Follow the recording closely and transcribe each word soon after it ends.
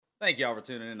Thank y'all for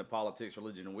tuning in to Politics,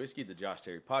 Religion, and Whiskey, the Josh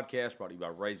Terry podcast, brought to you by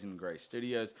Raising Grace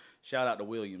Studios. Shout out to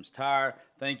Williams Tire.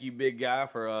 Thank you, big guy,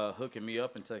 for hooking me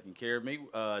up and taking care of me.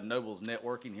 Nobles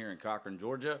Networking here in Cochran,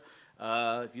 Georgia.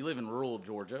 If you live in rural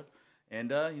Georgia and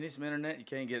you need some internet, you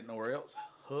can't get it nowhere else,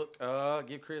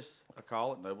 give Chris a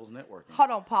call at Nobles Networking.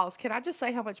 Hold on, pause. Can I just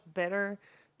say how much better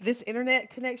this internet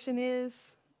connection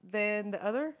is than the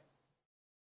other?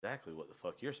 Exactly what the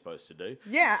fuck you're supposed to do.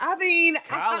 Yeah, I mean...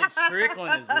 Kylie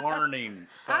Strickland is learning.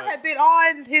 Folks. I have been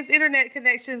on his internet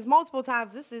connections multiple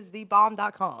times. This is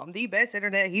thebomb.com, the best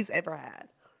internet he's ever had.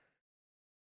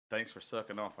 Thanks for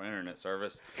sucking off our internet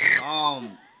service.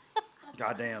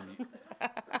 Goddamn.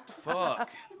 Fuck.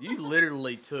 You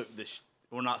literally took the...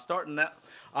 We're not starting that.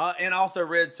 And also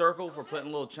Red Circle for putting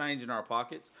a little change in our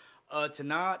pockets.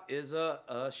 Tonight is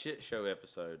a shit show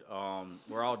episode.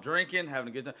 We're all drinking, having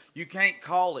a good time. You can't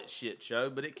call it shit show,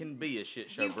 but it can be a shit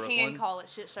show, Brooklyn. You can call it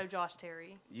shit show, Josh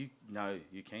Terry. No,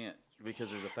 you can't, because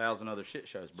there's 1,000 other shit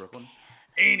shows, Brooklyn.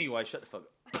 Anyway, shut the fuck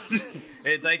up.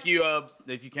 And thank you,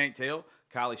 if you can't tell,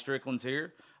 Kylie Strickland's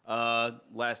here.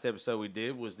 Last episode we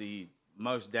did was the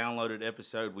most downloaded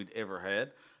episode we'd ever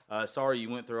had. Sorry you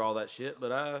went through all that shit,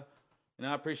 but I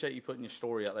appreciate you putting your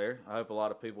story out there. I hope a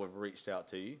lot of people have reached out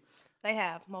to you. They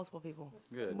have, multiple people.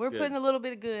 Good. We're putting a little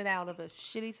bit of good out of a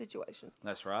shitty situation.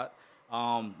 That's right.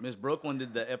 Ms. Brooklyn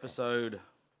did the episode,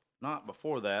 not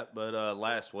before that, but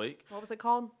last week. What was it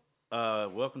called?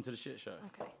 Welcome to the Shit Show.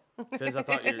 Okay. Because I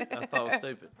thought it was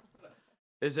stupid.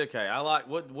 It's okay. I like,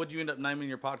 what'd you end up naming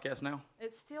your podcast now?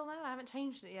 It's still that. I haven't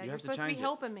changed it yet. You You're have to supposed to be change it.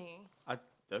 helping me.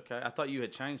 Okay. I thought you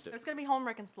had changed it. It's going to be Home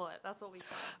Wrecking Slut. That's what we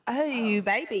thought. Oh,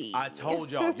 baby. I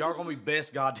told y'all going to be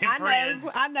best goddamn friends.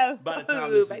 I know. By the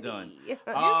time this is done. You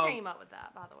came up with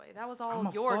that, by the way. That was all I'm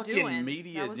a your fucking doing.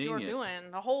 media that was genius. your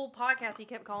doing. The whole podcast, he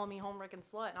kept calling me Home Wrecking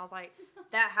Slut. And I was like,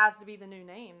 that has to be the new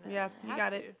name. Yeah, you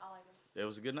got it. It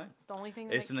was a good name. It's the only thing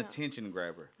that It's an makes sense. attention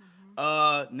grabber.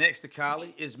 Mm-hmm. Next to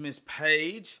Kylie is Miss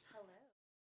Paige. Hello.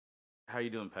 How you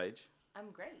doing, Paige?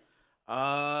 I'm great.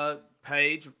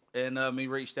 Paige and me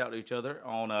reached out to each other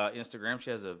on Instagram. She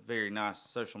has a very nice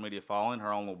social media following,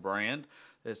 her own little brand.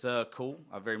 It's cool.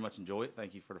 I very much enjoy it.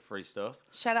 Thank you for the free stuff.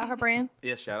 Shout out her brand.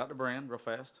 Yeah, shout out to brand real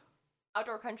fast.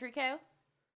 Outdoor Country Co.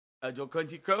 Joe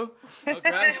Country Co.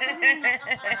 Okay.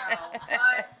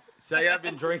 Say I've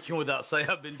been drinking without say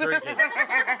I've been drinking.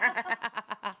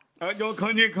 Joe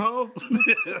Country Co.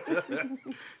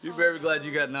 You're very glad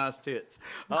you got nice tits.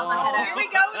 Here we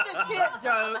go with the tip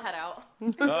jokes. Head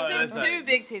out. Two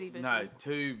big titty bitches. No,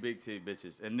 two big titty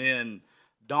bitches. And then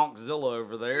Donkzilla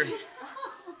over there.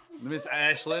 Miss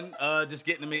Ashlyn. Just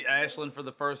getting to meet Ashlyn for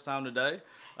the first time today.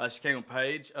 She came on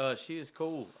Paige. She is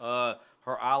cool.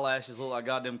 Her eyelashes look like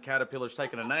goddamn caterpillars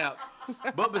taking a nap.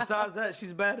 But besides that,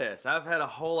 she's badass. I've had a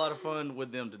whole lot of fun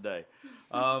with them today.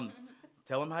 Tell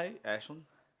them, hey, Ashlyn.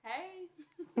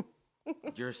 Hey.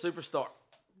 You're a superstar.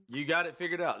 You got it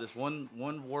figured out. Just one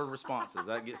word responses.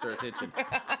 That gets their attention.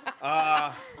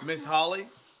 Miss Holly.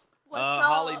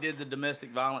 Holly did the domestic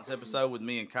violence episode with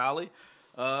me and Kylie.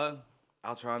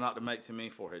 I'll try not to make too many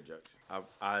forehead jokes.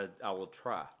 I will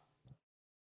try.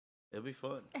 It'll be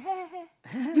fun.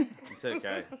 It's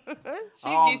okay.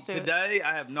 She's used to it. Today,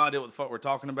 I have no idea what the fuck we're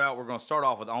talking about. We're going to start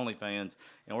off with OnlyFans,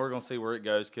 and we're going to see where it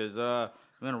goes, because I'm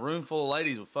in a room full of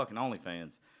ladies with fucking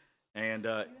OnlyFans. And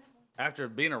after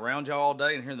being around y'all all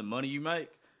day and hearing the money you make,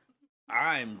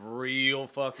 I am real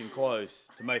fucking close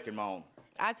to making my own.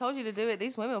 I told you to do it.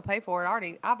 These women will pay for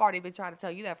it. I've already been trying to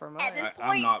tell you that for a At month. this I'm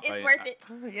point, not it's paying. worth it.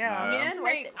 Yeah. No. Men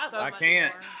worth make it. so I much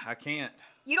can't. more. I can't.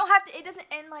 You don't have to. It doesn't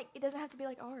end like. It doesn't have to be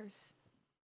like ours.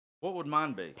 What would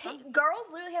mine be? Girls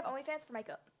literally have OnlyFans for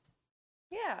makeup.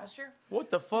 Yeah. Sure.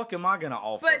 What the fuck am I going to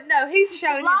offer? But no, he's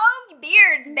showing Long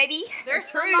beards, baby. There's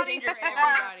True. somebody for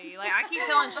everybody. Like, I keep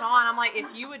telling Sean, I'm like, if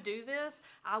you would do this,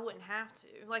 I wouldn't have to.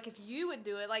 Like, if you would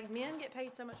do it, like, men get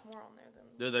paid so much more on there than...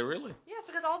 Do they really? Yes,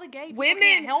 because all the gay people women,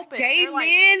 can't help it. gay They're like,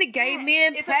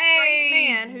 men it's pay. a straight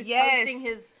man who's posting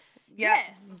his... Yep.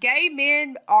 Yes. Gay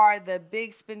men are the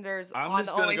big spenders I'm on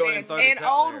just gonna go ahead and OnlyFans. throw this And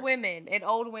out old there. women. And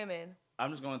old women.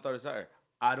 I'm just going to throw this out there.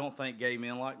 I don't think gay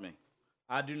men like me.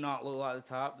 I do not look like the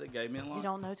type that gay men like. You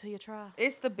don't know till you try.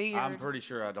 It's the beard. I'm pretty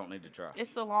sure I don't need to try.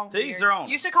 It's the long To beard. each their own.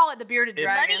 You should call it the bearded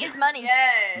dragon. Money is money.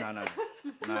 Yes.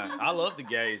 No. I love the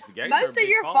gays. The gays are a Most of big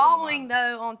your following following of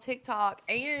though on TikTok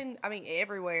and I mean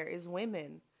everywhere is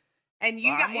women. And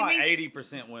you mine. got I'm I like mean,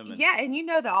 80% women. yeah, and you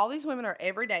know that all these women are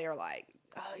every day are like,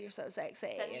 oh, you're so sexy.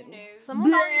 Said you and- knew.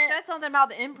 Someone already said something about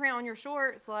the imprint on your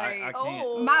shorts. Like, I can't.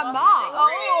 Oh. My mom.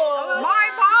 Oh. My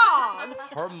mom.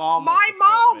 Her mom. My wants to fuck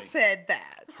mom me. said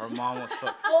that. Her mom was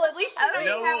fuck. Well, at least you know You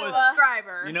know you have what a was-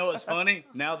 subscriber. You know what's funny?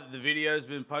 Now that the video's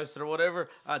been posted or whatever,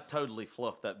 I totally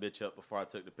fluffed that bitch up before I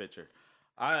took the picture.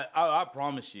 I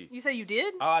promise you. You say you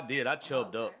did? Oh, I did. I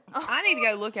chubbed up. I need to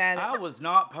go look at it. I was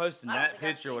not posting I don't that think I've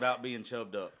picture seen without being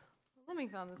chubbed up. Let me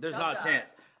find this. There's Shut not up. a chance.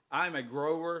 I'm a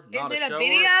grower, Is not it a a shower.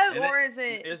 video and or is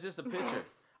it It's just a picture.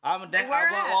 Where I've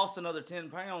at? lost another 10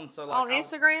 pounds. So like on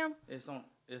Instagram? It's on.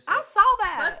 It's I saw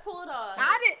that. Let's pull it up.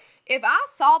 I did. If I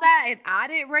saw that and I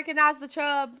didn't recognize the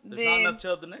chub, There's then not enough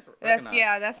chub to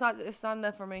recognize. that's not. It's not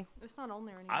enough for me. It's not on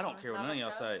there anymore. I don't care what none of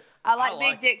y'all say. I like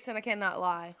big it. dicks and I cannot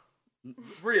lie.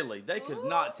 Really, they could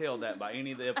not tell that by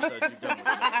any of the episodes you've done with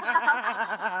me.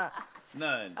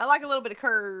 None. I like a little bit of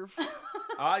curve.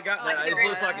 I got like that. to It hear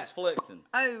looks like that. it's flexing.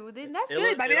 Oh, then that's It good,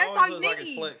 look- baby. it That's always all you looks need. like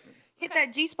it's flexing. Hit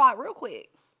that G spot real quick.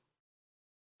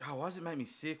 Oh, why does it make me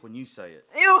sick when you say it?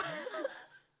 Ew.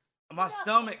 My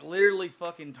stomach literally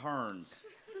fucking turns.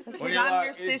 That's When because you're I'm like,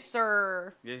 your it's-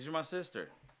 sister. Yes, you're my sister.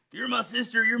 You're my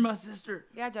sister. You're my sister.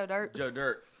 Yeah, Joe Dirt. Joe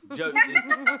Dirt. Joe,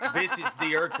 bitch, it's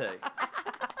Dierte.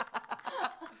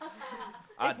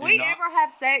 If we ever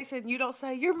have sex and you don't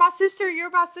say you're my sister,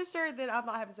 then I'm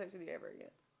not having sex with you ever again.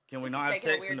 Can we This not is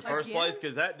have taking a sex in weird the turn. first place?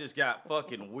 Because that just got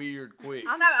fucking weird quick.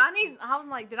 I know. I was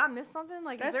like, did I miss something?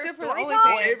 Like, That's is there good for the story OnlyFans.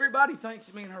 time? Well, everybody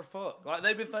thinks me and her fuck. Like,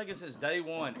 they've been thinking since day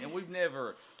one, and we've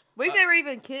never. We've never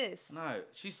even kissed. No.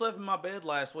 She slept in my bed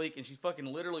last week, and she fucking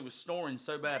literally was snoring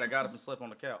so bad I got up and slept on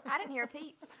the couch. I didn't hear a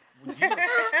peep.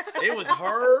 It was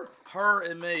her,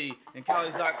 and me, and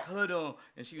Kylie's like, cut on,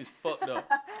 and she was fucked up.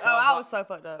 So I was so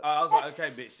fucked up. I was like,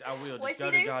 okay, bitch, I will. What'd Just go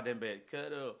she to the do? goddamn bed.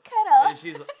 Cut up. Cut up. And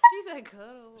she's like, She said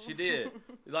cuddle. she did.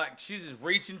 Like, she's just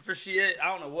reaching for shit. I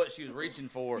don't know what she was reaching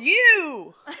for.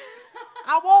 You!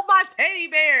 I want my teddy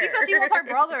bear. She said she wants her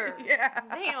brother. Yeah.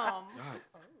 Damn. God,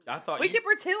 I thought We you, can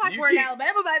pretend like you we're in keep-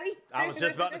 Alabama, baby. I was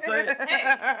just about to say it. Hey,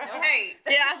 no hate.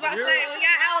 Yeah, I was about to You're- say, we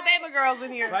got Alabama girls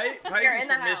in here. Paige You're is in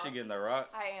the from house. Michigan, though, right?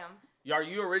 I am. Are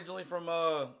you originally from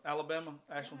Alabama,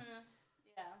 Ashley?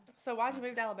 Yeah. So why'd you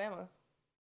move to Alabama?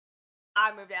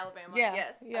 I moved to Alabama. Yeah,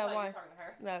 Yes. yeah, I thought why? You were talking to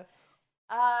her. No.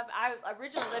 I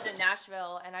originally lived in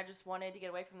Nashville, and I just wanted to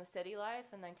get away from the city life,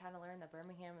 and then kind of learned that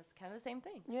Birmingham is kind of the same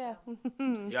thing. Yeah. So,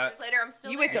 Yeah. years later, I'm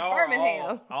still You there. went to Y'all are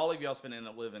Birmingham. all of y'all's finna end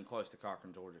up living close to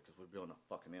Cochran, Georgia, because we're building a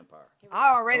fucking empire.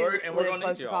 I already And we're live gonna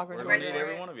close need to y'all. Cochran, We're Georgia. gonna need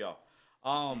Georgia. every one of y'all.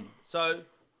 So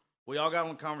we all got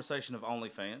on a conversation of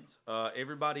OnlyFans.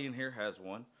 Everybody in here has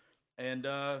one, and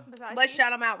Besides Let's you.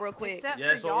 shout them out real quick. Except yeah,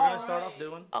 that's for what we're gonna y'all. start off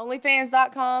doing.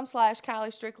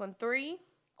 OnlyFans.com/KylieStrickland3.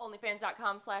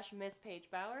 OnlyFans.com/Miss Paige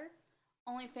Bauer.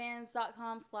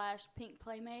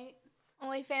 OnlyFans.com/PinkPlaymate.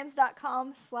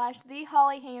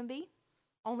 OnlyFans.com/TheHollyHamby.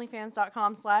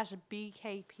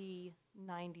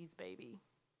 OnlyFans.com/BKP90s baby.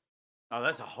 Oh,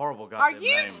 that's a horrible goddamn Are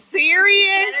you name.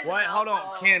 serious? Wait, hold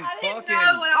on. Can I didn't fucking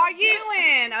know what I Are was you-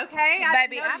 doing, okay? I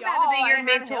Baby, didn't know I'm about to be y'all. your I didn't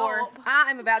have mentor. help. I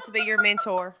am about to be your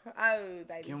mentor. Oh,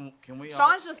 baby. can we all?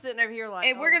 Sean's just sitting over here like.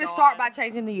 And we're oh, going to start by God.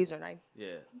 changing the username.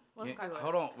 Yeah. Let's Can- do it.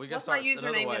 Hold on. We gotta What's my start another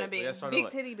username way. gonna be? We gotta start Big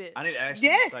another way. titty bitch. I need Ashley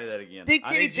Yes. to say that again. Big I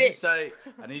titty need you to bitch. say.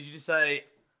 I need you to say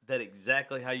that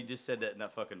exactly how you just said that in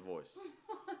that fucking voice.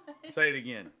 Say it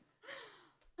again.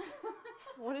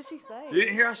 What did she say? You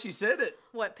didn't hear how she said it.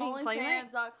 What, Pink Playmate?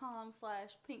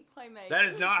 OnlyFans.com/PinkPlaymate. That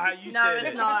is not how you No, said it's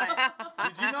it.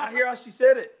 not. Did you not hear how she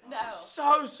said it? No.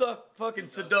 So fucking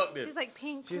seductive. She's like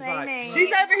Pink She's like- Playmate.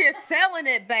 She's over here selling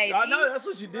it, baby. I know that's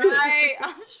what she did. Right.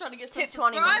 I'm just trying to get some Tip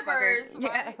 20 subscribers.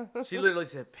 motherfuckers. Right? She literally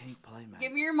said pink playmate.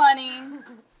 Give me your money.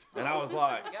 And I was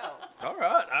like, Go. all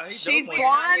right. I ain't She's done with it. Here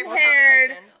for blonde-haired,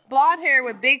 conversation. blonde hair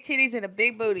with big titties and a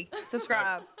big booty.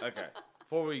 Subscribe. Okay.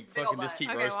 Before we ol' fucking just butt. keep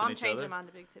Okay, well, roasting I'm each changing other. mine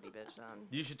to Big Titty Bitch then.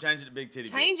 You should change it to big titty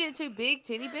Change bitch. it to big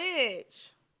titty bitch.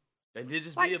 And did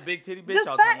just Like, be a big titty the bitch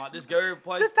all the time. fact- Like, just go every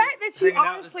place. The fact that you hanging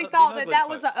out, honestly just thought ugly that that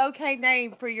was folks. an okay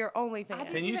name for your I OnlyFans. didn't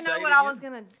Can you even say know it what I again? was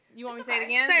gonna. You want me to say it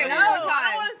again? Say it no, one more I time.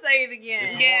 don't want to say it again.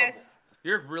 It's Yes.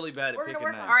 You're really bad at We're gonna picking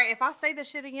work names. on All right, if I say this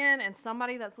shit again and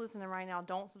somebody that's listening right now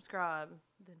don't subscribe,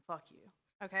 then fuck you.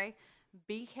 Okay?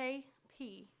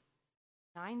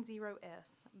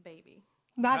 BKP90S baby.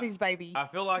 Nineties baby. I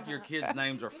feel like your kids'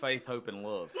 names are Faith, Hope, and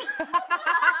Love.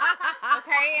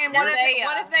 Okay, and what if, Nevaeh.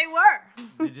 what if they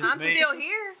were? It just I'm mean- still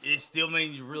here. It still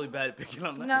means you're really bad at picking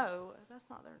up names. No, that's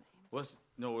not their names.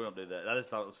 No, we don't do that. I just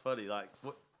thought it was funny. Like,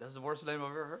 what? That's the worst name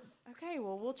I've ever heard. Okay,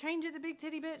 well, we'll change it to Big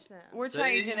Titty Bitch then. We're See?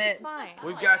 changing It's it. fine.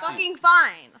 We've It's got you. fucking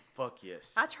fine. Fuck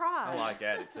yes. I tried. I like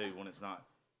attitude when it's not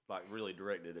like really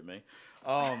directed at me.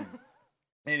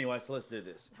 Anyway, so let's do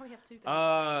this. Now we have two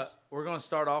things. We're gonna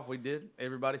start off. We did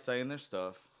everybody saying their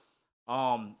stuff.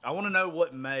 I want to know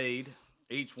what made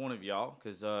each one of y'all,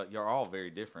 because you're all very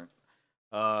different,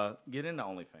 get into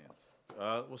OnlyFans.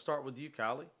 We'll start with you,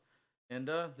 Kylie, and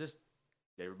just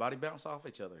everybody bounce off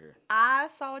each other here. I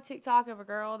saw a TikTok of a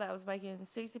girl that was making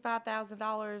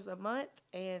 $65,000 a month,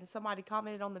 and somebody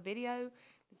commented on the video.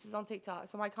 This is on TikTok.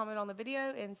 Somebody commented on the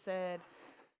video and said,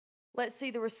 "Let's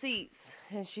see the receipts."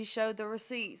 And she showed the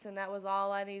receipts, and that was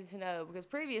all I needed to know, because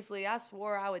previously I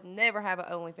swore I would never have an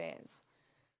OnlyFans.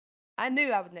 I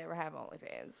knew I would never have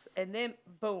OnlyFans. And then,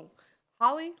 boom.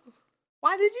 Holly,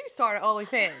 why did you start an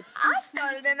OnlyFans? I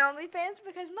started an OnlyFans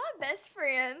because my best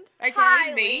friend,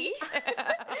 AKA me.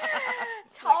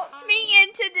 talked me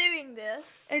into doing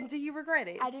this. And do you regret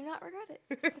it? I do not regret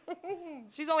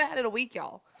it. She's only had it a week,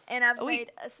 y'all. And I've A week.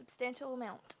 made a substantial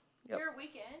amount. Yep. Your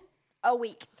weekend. A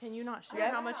week. Can you not share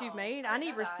how much you've made? I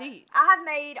need receipts. I have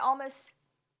made almost,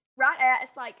 right at,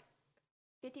 it's like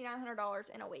 $5,900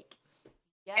 in a week.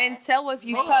 Yes. And tell if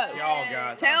you Man. post. Y'all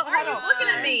guys. Tell- I'm hold so on. Looking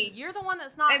at sorry. me. You're the one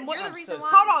that's not. And what- You're the I'm reason so why.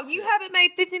 Hold on, you haven't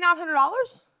made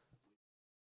 $5,900?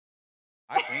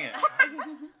 I can't.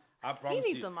 I He promise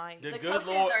needs you. a mic. The The good coaches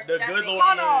Lord. are The good stepping Lord.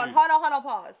 Hold on, knew. hold on,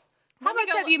 pause. How Let me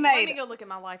much go have you Let me made? go look at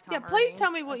my lifetime. Yeah, please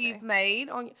tell me earnings. what Okay. you've made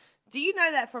on. Do you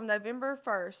know that from November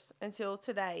 1st until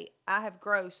today, I have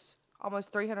grossed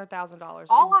almost $300,000.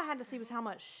 All I had to see was how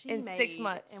much she in made 6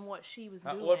 months. and what she was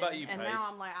How- doing. what about you, And Paige? now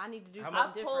I'm like, I need to do How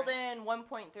something I've pulled different. in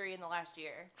 1.3 in the last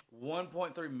year.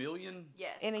 1.3 million.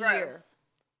 Yes. In a gross. year.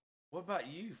 What about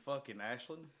you, fucking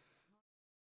Ashlyn?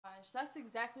 Gosh, that's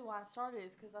exactly why I started,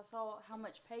 is because I saw how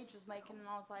much Paige was making, and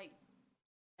I was like,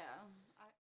 yeah,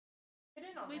 Get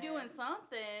in on we that. doing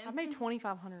something. I made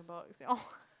 $2,500, y'all.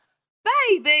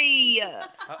 Baby!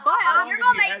 How long You're have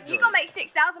gonna you had you're gonna those?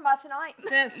 make $6,000 by tonight.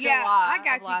 Since Yeah, July I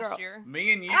got of you, last girl. year.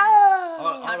 Me and you. Oh!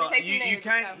 Hold Time to on. take some You names,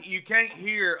 can't go. you can't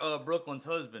hear Brooklyn's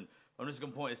husband. I'm just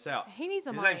gonna point this out. He needs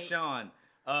a His mic. name's Sean.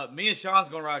 Me and Sean's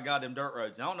gonna ride goddamn dirt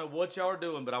roads. I don't know what y'all are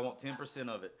doing, but I want 10%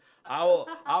 of it. I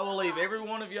will leave every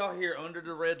one of y'all here under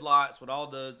the red lights with all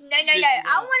the No. shit you I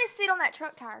want. want to sit on that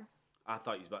truck tire. I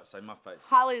thought you was about to say my face.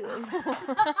 Holly,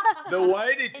 The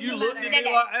way that you looked at me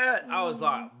No. like that, I was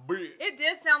like, "Bleh." It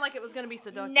did sound like it was going to be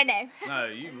seductive. No. No,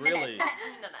 you really. No.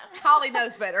 Holly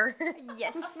knows better.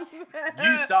 Yes.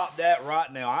 You stop that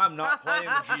right now. I'm not playing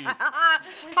with you.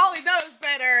 Holly knows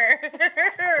better.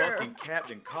 Fucking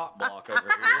Captain Cockblock over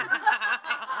here.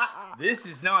 This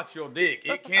is not your dick.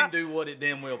 It can do what it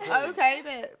damn well please. Okay,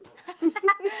 bet.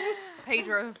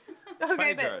 Pedro. Okay,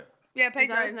 Pedro. bet. Yeah, Is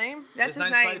Pedro. that his name? That's His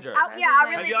his name's name. Pedro. I, That's yeah, his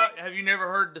I name. really. Have you never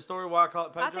heard the story why I call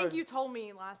it Pedro? I think you told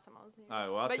me last time I was here.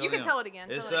 Oh, well, I'll But tell you can him. tell it again.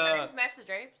 It's Tell it again. Friends match the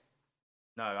drapes.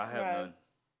 no, I have No. none.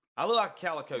 I look like a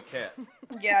calico cat.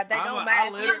 Yeah, they I'm don't a- match. I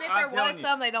Even literally- if I'm there telling was you,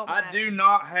 some, they don't match. I do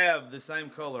not have the same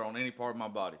color on any part of my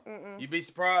body. You'd be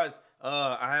surprised.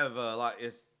 I have like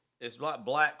it's like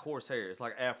black coarse hair. It's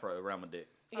like afro around my dick.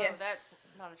 Yes. Oh,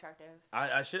 that's not attractive.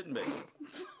 I shouldn't be.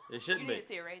 It You shouldn't need be. to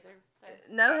see a razor. So.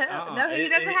 No, no, he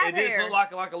doesn't have it hair. just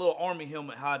look like a little army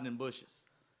helmet hiding in bushes.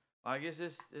 I guess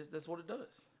that's what it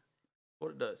does.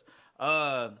 What it does.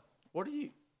 What do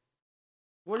you?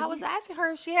 What do I was you? asking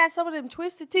her if she had some of them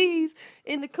twisted teas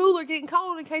in the cooler getting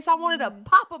cold in case I wanted to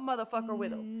pop a motherfucker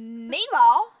with them.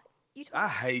 Meanwhile, you told, I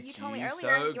hate you told me you earlier so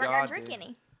you weren't gonna drink goddamn-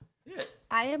 any. Yeah.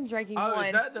 I am drinking Oh, one.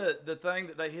 is that the thing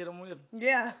that they hit them with?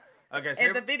 Yeah, Okay. So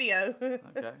in the video.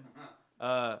 okay.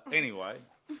 Anyway,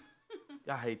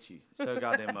 I hate you so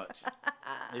goddamn much.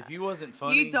 If you wasn't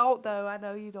funny, You don't though. I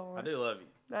know you don't. I do love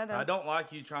you. I know. I don't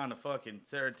like you trying to fucking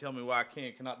Sarah tell me why I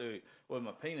cannot do it with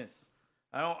my penis.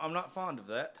 I'm not fond of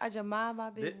that. I just mind my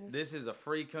Thi- business. This is a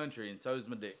free country, and so is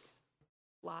my dick.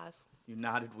 Lies.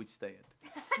 United we stand.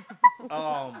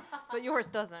 But yours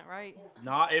doesn't, right?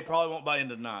 No, it probably won't by the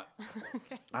end of the night.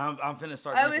 I'm finna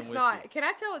start Oh, drinking it's whiskey. not. Can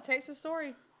I tell a Texas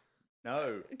story?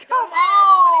 No. Come Go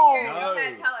on.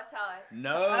 ahead, tell us.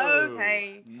 No.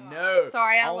 Okay. No.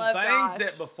 Sorry, I On love things Josh.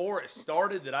 that before it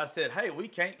started that I said, hey, we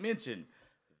can't mention.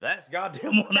 That's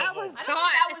goddamn one That of them. was- I don't think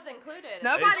that was included.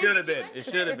 Nobody- It should have You been. It mentioned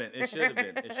should have been. It should have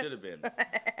been. It should have been.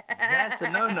 That's a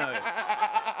no-no.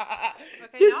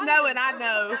 Just now knowing I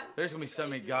know. There's gonna be so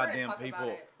many We're gonna goddamn talk about people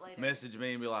it later. message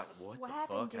me and be like, "What the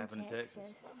fuck in happened in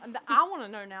Texas?" I want to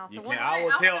know now. So You once can. I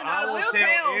will tell. I will We'll tell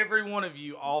tell. every one of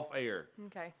you off air.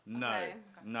 Okay. No, Okay.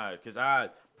 no, because I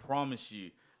promise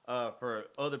you, for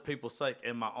other people's sake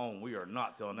and my own, we are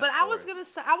not telling that But I was story. gonna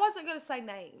say I wasn't gonna say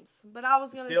names, but I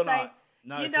was gonna Still say not.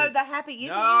 No, you know 'cause- the happy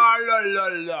Indian.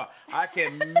 No. I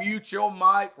can mute your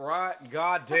mic right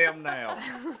goddamn now.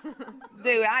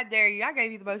 Dude, I dare you. I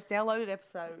gave you the most downloaded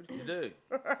episode. You do.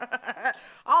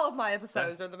 All of my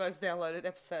episodes That's- are the most downloaded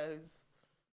episodes.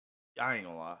 I ain't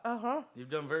gonna lie. Uh-huh. You've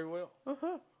done very well.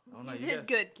 Uh-huh. I don't know. You You did guys-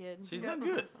 good, kid. She's done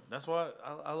good. That's why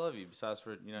I love you. Besides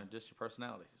for just your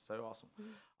personality, it's so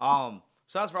awesome.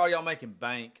 Besides for all y'all making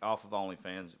bank off of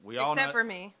OnlyFans, we all Except know. for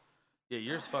me. Yeah,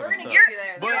 yours We're fucking gonna suck. get you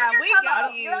there. But- You're on your we come got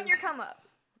up. You're on you. your come up.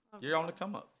 You're on the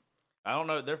come up. I don't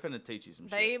know. They're finna teach you some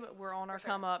shit. Babe, we're on our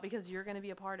come up because you're going to be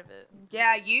a part of it.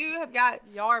 Yeah, you have got.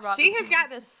 Y'all are about She to has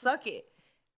got to suck it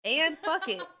and fuck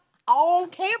it on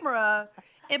camera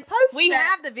and post. We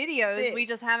that. have the videos, we bitch.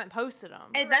 just haven't posted them.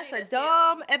 and that's ready a to see 'em.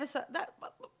 dumb episode.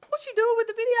 What you doing with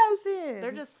the videos then?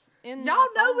 They're just in Y'all my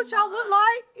know phone. what y'all look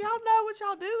like. Y'all know what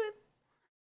y'all doing.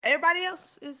 Everybody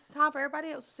else, it's time for everybody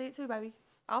else to see it too, baby.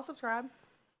 I'll subscribe.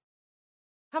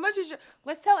 How much is your?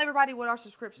 Let's tell everybody what our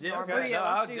subscriptions Yeah, are. okay. Bria, No,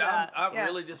 let's do that. I Yeah.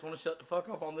 really just want to shut the fuck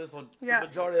up on this one. Yeah. The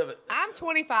majority of it. I'm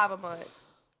 $25 a month.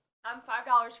 I'm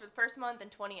 $5 for the first month and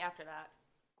 $20 after that.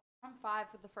 I'm 5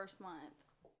 for the first month.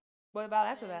 What about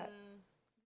after that?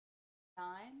 And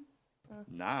 9.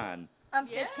 9. I'm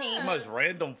Yeah. 15. It's the most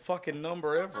random fucking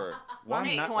number ever. Why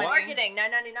Mine's not? 20. Why? Marketing,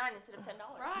 $9.99 instead of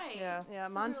 $10. Right. Yeah. Yeah,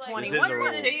 mine's Like, 20. This is Once a my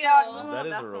rule. TikTok, That is a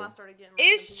that's when rule. I started getting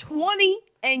It's random people. 20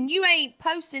 and you ain't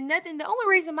posting nothing. The only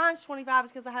reason mine's 25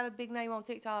 is because I have a big name on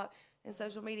TikTok and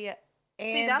social media.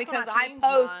 And that's when because I I changed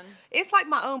post, mine. it's like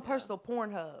my own personal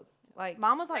porn hub. Like,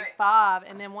 Mine was like Right. 5,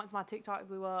 and then once my TikTok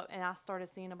blew up and I started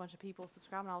seeing a bunch of people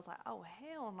subscribing, I was like, oh,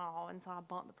 hell no. And so I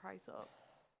bumped the price up.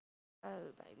 oh,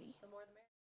 baby. The more the merrier.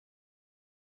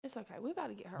 It's okay. We about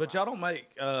to get her. But right. y'all don't make.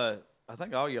 I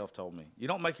think all y'all have told me you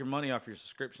don't make your money off your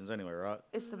subscriptions anyway, right?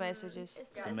 It's the messages. It's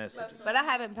the just messages. But I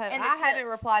haven't And the I haven't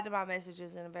tips. replied to my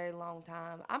messages in a very long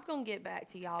time. I'm gonna get back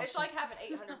to y'all. It's soon. like having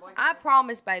 800 boyfriends. I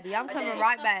promise, baby. I'm A coming day.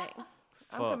 right back. I'm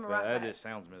Fuck coming that. right That back. just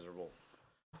sounds miserable.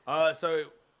 So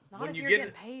Not when if you you're get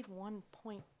getting paid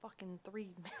 1.3.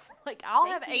 Like, I'll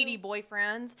Thank have you. 80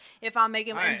 boyfriends if I'm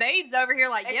making. Right. And Babe's over here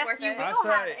like, It's yes, worth you it. will I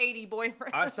have say- 80 boyfriends.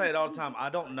 I say it all the time. I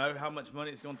don't know how much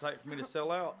money it's going to take for me to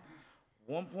sell out.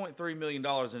 $1.3 million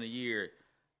in a year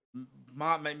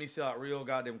might make me sell out real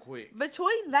goddamn quick.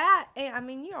 Between that and I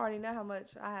mean, you already know how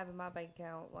much I have in my bank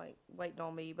account, like waiting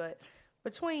on me. But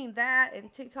between that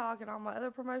and TikTok and all my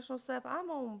other promotional stuff, I'm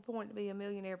on point to be a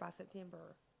millionaire by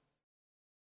September.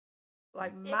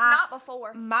 Like if my not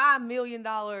before. my $1 million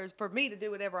for me to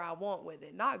do whatever I want with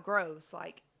it, not gross,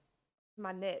 like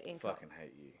my net income. Fucking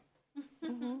hate you.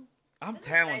 Mm-hmm. I'm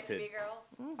Isn't it nice to talented. be a girl?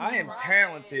 I am Right.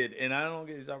 talented, and I don't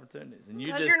get these opportunities. And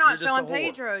Because just, you're not just a showing whore.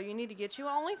 Pedro. You need to get you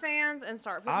OnlyFans and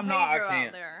start putting I'm not. I Pedro can't.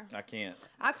 out there. I can't.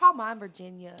 I call mine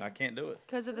Virginia I can't do it.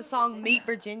 because of the song "Meet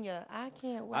Virginia." I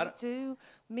can't wait don't- to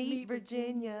meet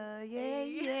Virginia. Yeah,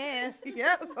 yeah,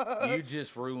 yeah. You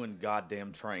just ruined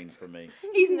goddamn train for me.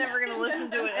 He's never going to listen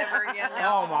to it ever again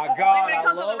now. Oh my god, when it I comes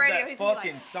on the love radio, that he's gonna be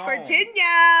fucking like, song.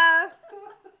 Virginia.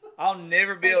 I'll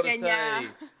never be able to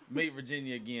Virginia. say "Meet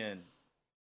Virginia" again.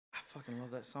 I fucking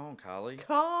love that song, Kylie.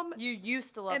 Come You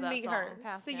used to love and that meet song. her.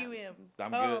 Past CUM. tense.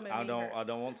 I'm Come good. and I meet don't. her. I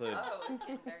don't want to. Oh, it's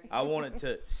getting dirty. I want it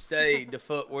to stay the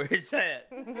foot where it's at.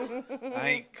 I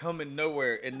ain't coming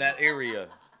nowhere in that area.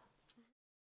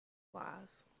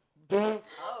 Lies. Oh,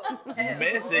 hell.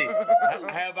 Messy.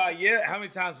 Have I yet? How many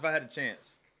times have I had a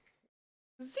chance?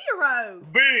 0.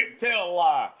 Bitch, tell a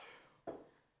lie.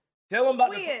 Tell them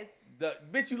about When? the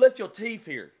bitch. You left your teeth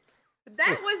here.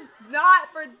 That was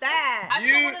not for that. I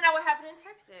still You- want to know what happened in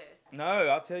Texas. No,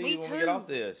 I'll tell Me you when we too. get off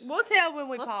this. We'll tell when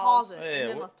we Let's pause. pause it Yeah, and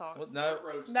then what- let's talk. what- no,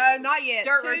 No, not yet.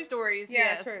 Dirt Too- road stories, Yeah,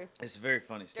 yes. true. it's a very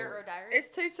funny story. Dirt Road Diary. It's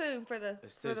too soon for the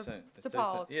It's for too the, soon. It's to too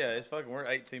pause. soon. Yeah, it's fucking. We're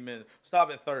 18 minutes.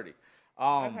 Stop at 30.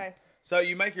 Okay. So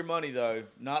you make your money though,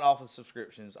 not off of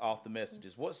subscriptions, off the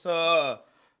messages. What's Holly?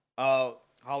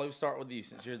 We'll start with you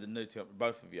since you're the new to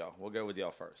both of y'all. We'll go with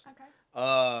y'all first.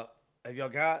 Okay. Have y'all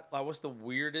got like what's the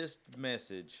weirdest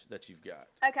message that you've got?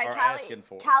 Okay, Or Kylie. asking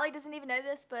for? Kylie doesn't even know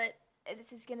this, but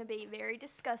this is gonna be very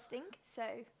disgusting. So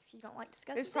if you don't like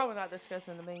disgusting, It's probably things- not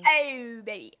disgusting to me. Oh,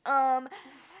 baby.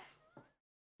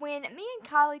 When me and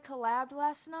Kylie collabed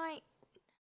last night,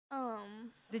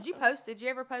 Did you post? Did you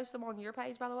ever post them on your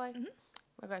page, by the way? Mhm.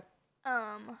 Okay.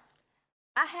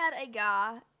 I had a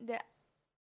guy that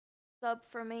subbed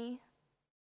for me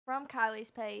from Kylie's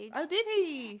page Oh, did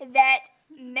he? that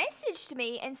messaged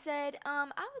me and said, I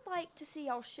would like to see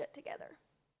y'all shit together.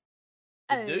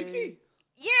 The Oh. Dookie?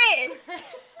 Yes.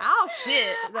 Oh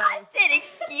shit. I said,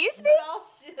 excuse me? Oh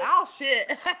shit. Oh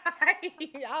shit.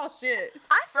 Oh shit.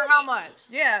 I For said, how much?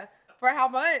 Yeah. For how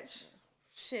much?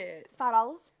 Shit.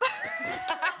 $5.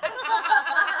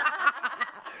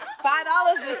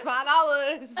 $5 is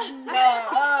 $5.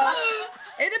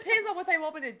 It depends on what they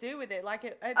want me to do with it. Like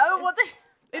Oh, what the?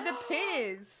 It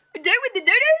depends. Do with the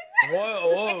doo-doo?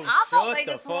 Whoa, I thought shut they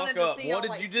the just fuck wanted to up. see What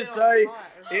y'all, did you like, just sit on say? the car.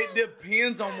 It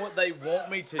depends on what they want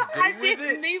me to do I with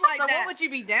didn't it. mean like So that. what would you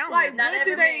be down Like, with? Not what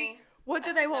do ever they? me. What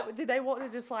do they want? Do they want to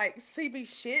just like see me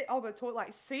shit on the toilet?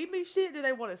 Like see me shit? Do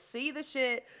they want to see the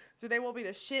shit? Do they want me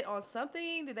to shit on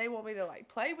something? Do they want me to like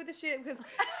play with the shit? Because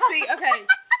see, okay,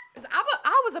 'cause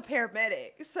I was a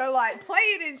paramedic, so like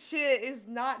playing in shit is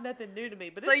not nothing new to me.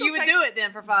 But So you would do it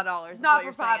then for $5? is not what for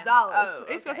you're saying. $5. Oh,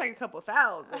 It's gonna okay. take a couple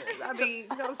 $1,000. I mean,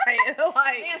 you know what I'm saying?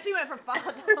 Like Man, she went for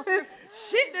 $5.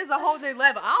 shit is a whole new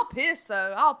level. I'll piss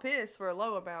though. I'll piss for a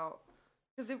low amount.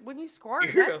 Because when you squirt,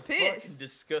 You're that's a fucking piss.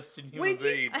 disgusting human When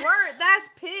you being. squirt, that's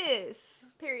piss.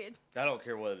 Period. I don't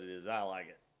care what it is. I like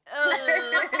it.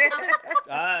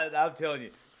 Ugh. I'm telling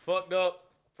you, fucked up.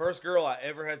 First girl I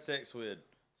ever had sex with,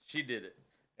 she did it.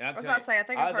 And I'm I was telling about to say, I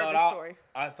think I've heard thought this story.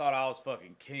 I thought I was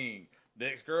fucking king.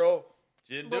 Next girl,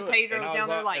 she didn't Little do it. Pedro And was I down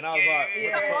there like, and I was like,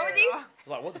 Yeah. what the Something wrong fuck- with you? I was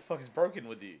like, what the fuck is broken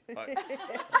with you?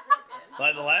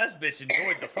 Like the last bitch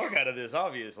enjoyed the fuck out of this,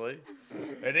 obviously.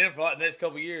 And then for like the next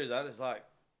couple of years, I just like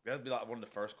that'd be like one of the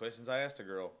first questions I asked a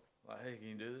girl. Like, hey, can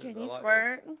you do this? Can I you like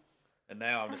squirt? this. And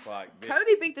now I'm just like, bitch.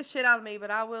 Cody beat the shit out of me, but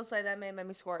I will say that man made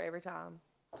me squirt every time.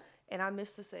 And I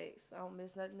miss the sex. I don't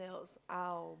miss nothing else.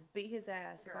 I'll beat his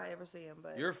ass if I ever see him.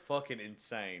 But You're fucking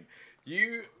insane.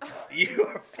 You are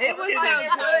fucking It was so insane.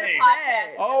 good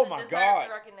sex. Oh my God.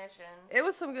 Recognition. it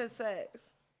was some good sex.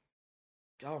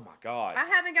 Oh my God. I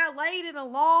haven't got laid in a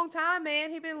long time,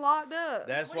 man. He been locked up.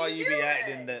 That's What why are you you be doing?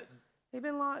 acting that. He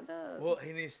been locked up. Well,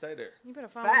 he needs to stay there. You better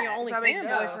find one of your Facts. only I mean, fan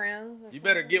duh. boyfriends. or You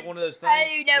better something. get one of those things.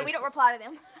 Oh no, we don't reply to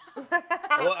them.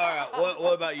 All right.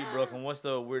 What about you, Brooklyn? What's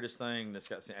the weirdest thing that's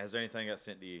got sent? Has there anything got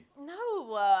sent to you?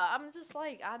 No, I'm just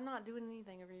like, I'm not doing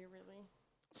anything over here, really.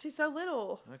 She's so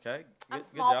little. Okay. I'm Good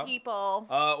small job. people.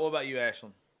 What about you,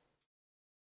 Ashlyn?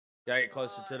 Gotta get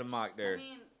closer to the mic there. I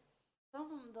mean, some of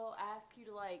them they'll ask you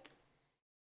to like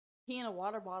pee in a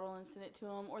water bottle and send it to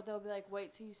them, or they'll be like,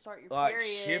 wait till you start your Like period.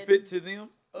 ship it to them.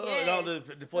 Oh, don't do Yes.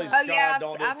 please Oh, God, yeah,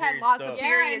 don't do I've had period lots of stuff. Yeah,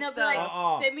 period and they'll be like,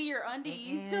 stuff. send me your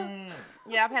undies. Mm.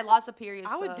 Yeah, I've had lots of periods.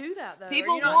 I would do that though. Are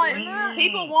People you not want doing that?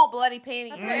 people want bloody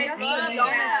panties. That's the Mm. dumbest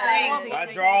Yeah. thing to I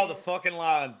do. draw the fucking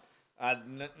line. I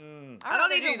don't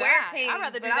rather even do wear that. panties, I'd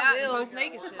rather do but I that than will. most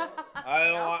naked shit. I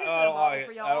don't I'll like. piss I in a don't bottle like.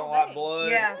 for it. y'all I don't all like day.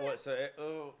 blood. Yeah. What? So?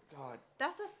 Oh God.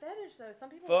 That's a fetish though. Some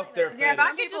people Fuck like their that. fetish. If I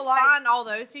Some could people just like- find all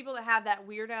those people that have that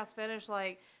weird ass fetish,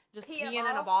 like just Pee in a peeing in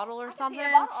a bottle? bottle or I can pee something. in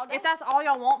a bottle all day. If that's all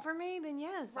y'all want from me, then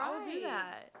yes, I will do Right.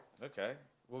 that. Okay.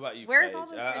 What about you, Where's Paige? all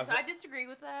those I- So I disagree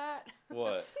with that.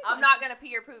 what? I'm not gonna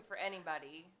pee or poop for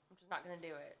anybody. I'm just not gonna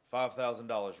do it.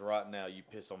 $5,000 right now. You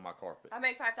piss on my carpet. I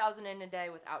make 5,000 in a day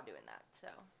without doing that. So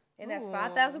And that's Ooh.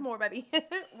 5,000 more, baby.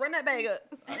 Run that bag up.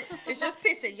 It's just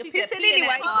pissing. You're She said pissing pee in anyway.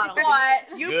 that bottle.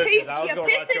 what? You Good, 'cause piss. I was You're gonna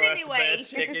write your pissing ass a bad anyway.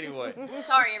 check anyway.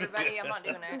 Sorry, everybody. I'm not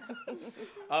doing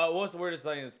it. What's the weirdest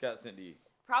thing that's got sent to you?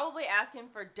 Probably asking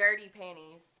for dirty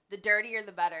panties. The dirtier,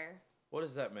 the better. What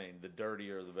does that mean? The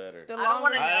dirtier, the better. The I don't longer,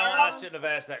 wanna I shouldn't have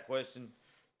asked that question.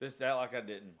 This that like I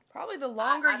didn't. probably the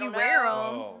longer I you don't wear them,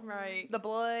 Oh. Right. the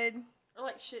blood, Or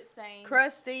like shit stains.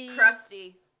 crusty,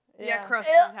 Crusty. Yeah, crusty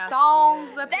Ew. has to be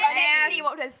thongs it. up That your makes ass. me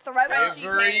want to throw up. Crunchy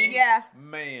Every panties. Yeah.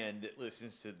 man that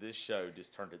listens to this show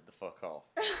just turned it the fuck off.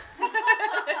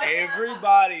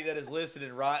 Everybody that is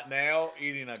listening right now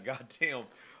eating a goddamn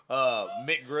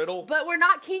McGriddle. But we're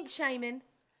not kink shaming.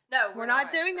 No, We're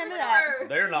not doing none of that. Sure.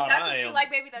 They're not. That's I what am. you like,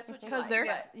 baby. That's what you Because like. there's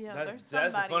but- there's That's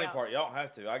the somebody funny out part. Y'all don't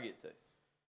have to. I get to.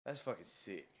 That's fucking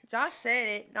sick. Josh said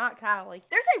it, not Kylie.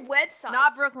 There's a website.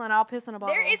 Not Brooklyn. I'll piss in a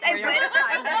bottle. There is a Where y'all- website.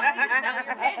 Sell your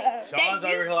panties. Sean's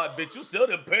over here like, bitch, you sell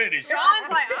them panties. Sean's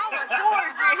like, I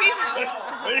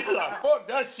want 4 He's He's like, fuck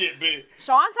that shit, bitch.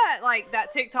 Sean's at like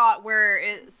that TikTok where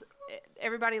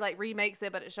everybody like remakes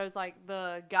it, but it shows like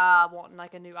the guy wanting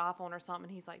like a new iPhone or something.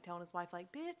 And he's like telling his wife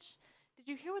like, "Bitch, did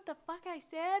you hear what the fuck I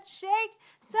said? Shake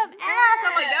some ass."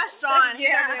 I'm like, "That's Sean." He's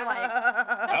over there, like,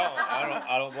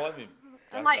 I don't blame him.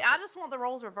 I'm like, I just want the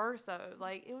roles reversed though.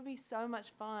 Like, it would be so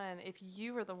much fun if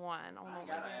you were the one on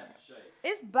the list.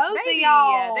 It's both Maybe, of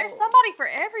y'all. there's somebody for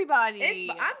everybody.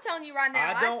 I'm telling you right now,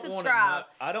 I I'd don't subscribe.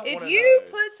 I don't If want to you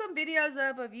know. put some videos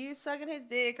up of you sucking his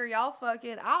dick or y'all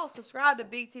fucking, I'll subscribe to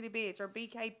Big Titty Bitch or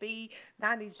BKB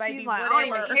 90s Baby, She's like, whatever. I don't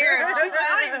even care. She's like,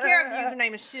 I don't even care if the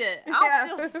username is shit. I'll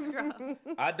Yeah. still subscribe.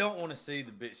 I don't want to see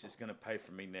the bitch that's gonna pay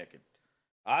for me naked.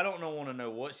 I don't want to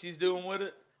know what she's doing with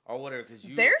it or whatever. Because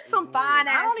you, There's it's some weird. fine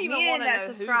I ass don't even men wanna that know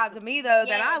who subscribe to me though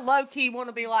that I Yes. low key want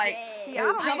to be like, Yes. See, I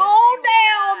don't come even on agree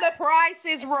with down, the price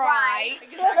is right.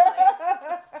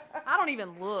 I don't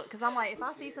even look because I'm like, if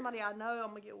I see somebody I know, I'm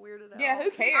gonna get weirded out. Yeah, who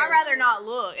cares? I'd rather not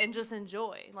look and just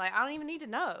enjoy. Like, I don't even need to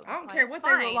know. I don't Like, care it's what they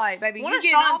look fine. like, baby. One You of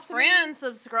getting Sean's off to me? friends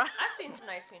subscribe. I've seen some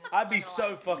nice penises. I'd be I'm not so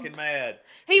gonna lie. fucking mad.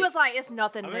 He was like, it's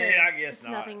nothing I new. mean, I guess it's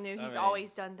not. nothing new. I He's mean-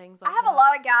 always done things like I have that. a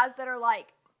lot of guys that are like,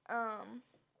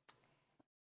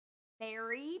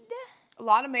 married. A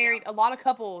lot of married, a lot of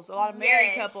couples, a lot of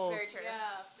married Yes. couples. Very true.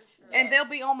 Yeah, for sure. And they'll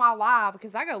be on my live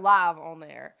because I go live on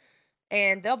there.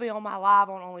 And they'll be on my live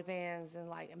on OnlyFans, and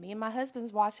like me and my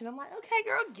husband's watching. I'm like, okay,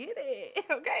 girl, get it,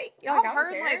 okay. Like, I I've don't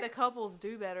heard like care. the couples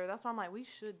do better. That's why I'm like, we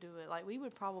should do it. Like we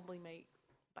would probably make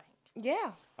bank.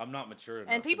 Yeah. I'm not mature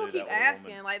enough. And people to do keep that with a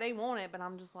woman. asking, like they want it, but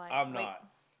I'm just like, I'm wait. not.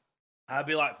 I'd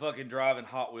be like fucking driving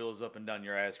Hot Wheels up and down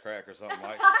your ass crack or something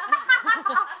like.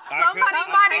 Somebody I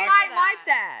might that. like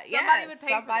that. Somebody Yes, would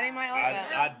pay for somebody that. might like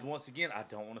that. I once again, I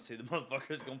don't want to see the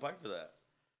motherfuckers gonna pay for that.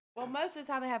 Well, most of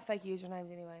the time they have fake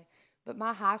usernames anyway. But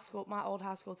my old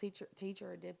high school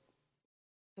teacher did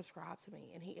subscribe to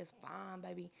me, and he is fine,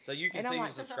 baby. So you can And I'm see who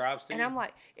like- subscribes to And you. I'm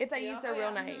like, if they use their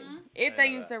real name, if I they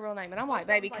know use that. their real name, and I'm like,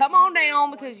 Well, baby, sounds come like on user down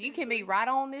 1, because you 2, can be 3. right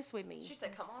on this with me. She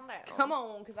said, "Come on down." Come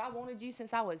on, because I wanted you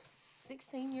since I was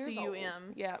 16 years old.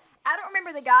 CUM. Yeah. I don't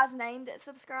remember the guy's name that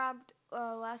subscribed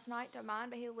last night to mine,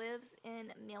 but he lives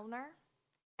in Milner.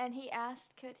 And he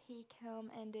asked, could he come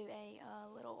and do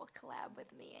a little collab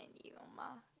with me and you on my.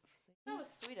 That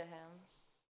was sweet of him.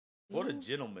 What a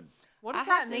gentleman. What I does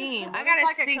have that to mean? s- I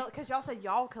gotta see- Because y'all said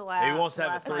y'all collab. He wants to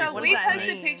have a last threesome. night. So What we does that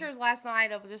posted mean? pictures last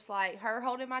night of just like her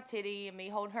holding my titty and me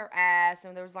holding her ass,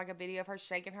 and there was like a video of her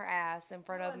shaking her ass in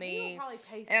front of You me. don't probably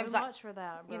pay and I so was like, much for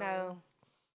that, bro. You know,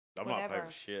 I'm not paying Whatever.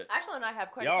 for shit. Ashley and I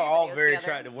have quite Y'all a are few all videos very together.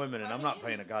 attractive women, and I'm not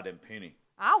paying a goddamn penny.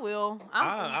 I will.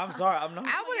 I'm sorry, I'm not.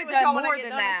 I would have would y'all done wanna more get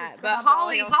than done and that. But subscribe to all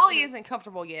Holly, y'all Holly shit. isn't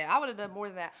comfortable yet. I would have done more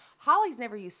than that. Holly's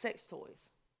never used sex toys.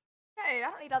 Hey,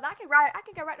 I don't need all that. I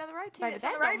can go right down the road too. Baby, It's that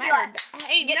on the road. don't and be matter.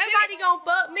 like, Ain't get to nobody it. gonna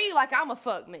fuck me like I'ma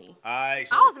fuck me. I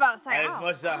actually, I was about to say, as oh,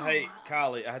 much as I hate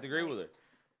Kylie, I have to agree with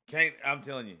her. I'm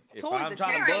telling you, if Toys I'm are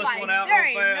trying to cherry. bust one out There real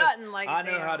ain't fast, nothing like I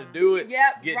know how to them. do it.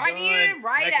 Yep, Get right done, in,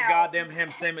 right make out. a goddamn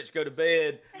ham sandwich, go to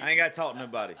bed. I ain't gotta talk to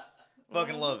nobody.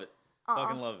 Fucking love it.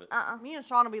 Fucking love it. Me and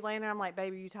Sean will be laying there. I'm like,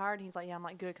 baby, you tired? And he's like, yeah. I'm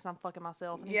like, good, because I'm fucking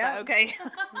myself. And he's Yep. like, okay.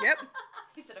 Yep.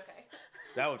 He said, "Okay."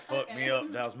 That would fuck me up.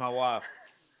 That was my wife.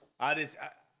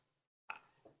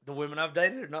 The women I've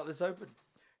dated are not this open.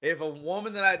 If a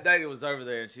woman that I dated was over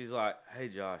there and she's like, hey,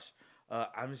 Josh,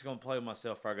 I'm just going to play with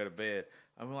myself before I go to bed.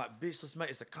 I'm like, bitch, let's make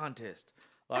this a contest.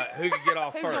 Like, who can get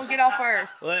off Who's first? gonna get off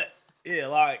first? Yeah,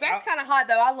 like. That's kind of hot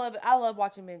though. I love it. I love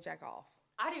watching men jack off.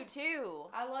 I do too.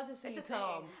 I love to see It's you a thing.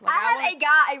 come. I have a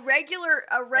guy, a regular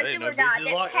know guy bitches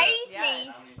that like that. pays Yes.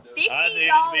 me I need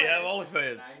 $50 to be have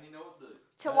OnlyFans.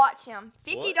 to watch him.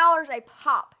 $50 a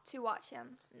pop to watch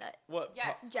him nut. What?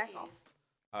 Yes. Jack please. off.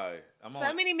 Oh, I'm So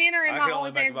only, many men are in I my can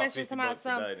only make OnlyFans about messages 50 about bucks a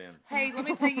some. day then. Hey, let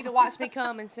me pay you to watch me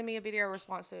come and send me a video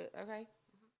response to it. Okay.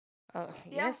 Yeah.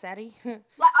 Yes, Daddy. Like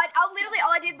I literally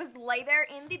all I did was lay there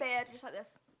in the bed just like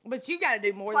this. But you got to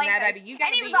do more plain than that, face. baby. You got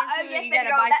to And be he was like, into "Oh it. yes, You baby got to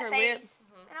girl, bite that your face." lip.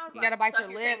 And I was You like, got to bite suck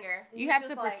your your lip. finger. You was have to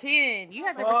just like- pretend. You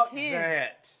have to Fuck pretend.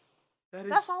 that. That is,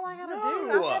 That's all I gotta do.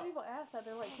 No. I've had people ask that.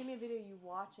 They're like, send me a video you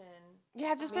watching.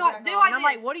 Yeah, just me be like, jack do off. like And I'm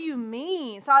this. like, what do you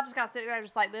mean? So I just gotta sit there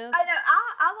just like this. I know.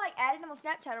 I like added him on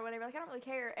Snapchat or whatever. Like I don't really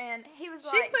care. And he was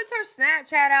She like, puts her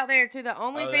Snapchat out there to the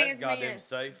oh, that's OnlyFans goddamn men.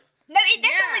 safe. "No, that's Yeah,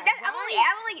 only that.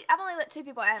 right. I've only let 2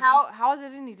 people add him. How is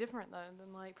it any different though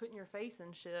than like putting your face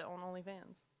and shit on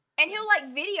OnlyFans? And he'll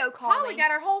like video call Holly me.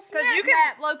 got her whole Snapchat you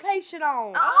can- location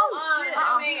on. Oh shit!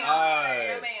 No, ma'am.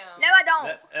 Oh. No, ma'am. No, I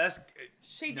don't. That's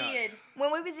She no. did.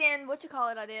 When we was in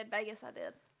I did Vegas. I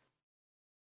did.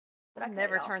 But I I've cut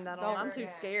never it off. turned that Don't on. I'm worry. too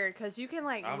scared because you can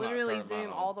like I'm not literally turning mine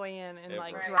zoom on. all the way in and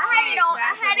like Ever. drop. I had it on.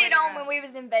 I Exactly had it on like when we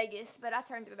was in Vegas, but I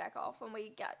turned it back off when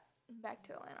we got back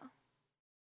to Atlanta.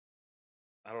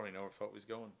 I don't even know where the fuck was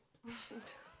going.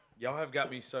 Y'all have got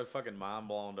me so fucking mind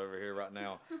blown over here right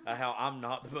now at how I'm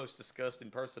not the most disgusting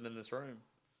person in this room.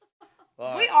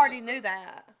 Like, We already knew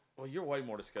that. well, you're way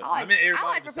more disgusting. I like, mean, everybody I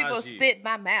like for people to besides you. spit in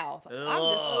my mouth. I'm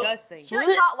Ugh. disgusting. She likes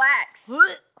hot wax.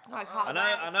 Like hot I know-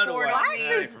 wax I know the poured wax. on That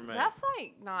me. ain't for me. That's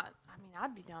like not. I mean,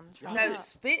 I'd be down to try. No, that.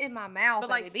 spit in my mouth. But,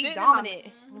 like, Baby. Be spit in my- dominant.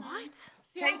 What?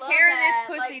 See, I Take love care of that.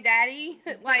 this pussy, Like, daddy.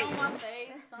 Like, on my face,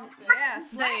 something. yeah,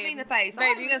 slap me in the face. Babe, I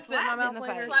you like gonna spit in my slap mouth in the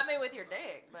later? face. slap me with your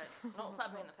dick, but don't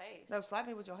slap me in the face. No, slap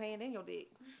me with your hand and your dick.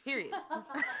 Period.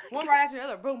 One right after the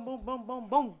other. Boom, boom, boom, boom,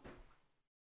 boom.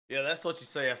 Yeah, that's what you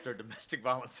say after a domestic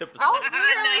violence episode. I was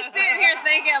literally sitting here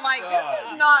thinking like, this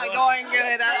God. is not going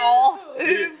good at all.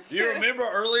 You remember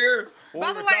earlier? when By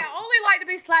we the were way, talking- I only like to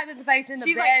be slapped in the face in the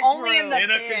She's bedroom. like only in the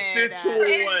in a bed. consensual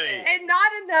way. and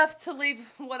not enough to leave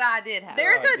what I did have.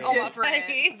 There's Oh, a God.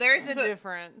 difference. There's a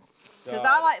difference. Because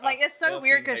God, I like it's so fucking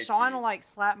weird because hate Sean you. will like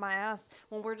slap my ass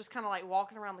when we're just kind of like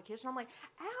walking around the kitchen. I'm like,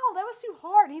 ow, that was too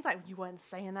hard. And he's like, you wasn't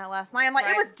saying that last night. I'm like,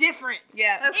 Right. it was different.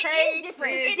 Yeah. Okay. It is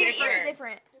different. It is It is different.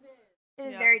 different. It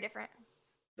is Yeah. very different.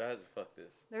 That fuck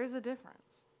this. There's a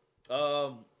difference.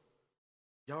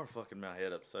 Y'all are fucking my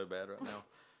head up so bad right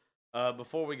now.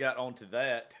 Before we got onto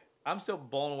that, I'm still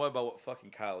blown away by what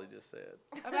fucking Kylie just said.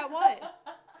 About what?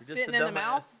 She's just Spitting a in the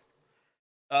dumbass.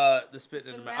 mouth? The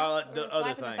spitting in the mouth. Or The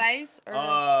other slap in thing. the face?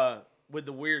 Or With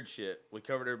the weird shit. We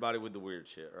covered everybody with the weird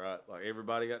shit, right? Like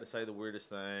everybody got to say the weirdest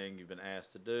thing you've been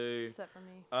asked to do. Except for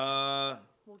me.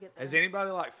 We'll get there. Has anybody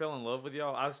like fell in love with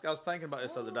y'all? I was thinking about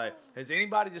this the other day. Has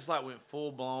anybody just like went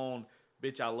full blown,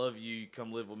 bitch, I love you,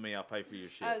 come live with me, I'll pay for your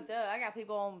shit? oh, duh. I got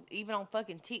people on, even on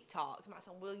fucking TikTok. Somebody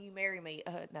saying, will you marry me?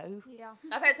 No. Yeah.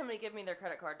 I've had somebody give me their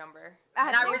credit card number, I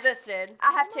and have I to. resisted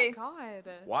I have Oh to. God.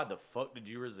 Why the fuck did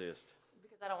you resist?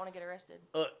 because I don't want to get arrested.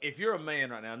 If you're a man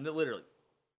right now, literally,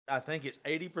 I think it's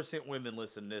 80% women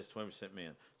listen to this, 20%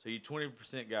 men. So you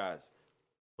 20% guys,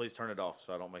 please turn it off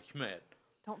so I don't make you mad.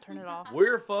 Don't turn it off.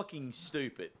 We're fucking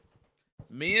stupid.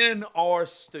 Men are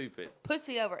stupid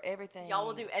Pussy over everything. Y'all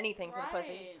will do anything for the pussy.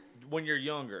 Right. when you're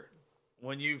younger.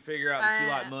 When you figure out that you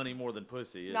like money more than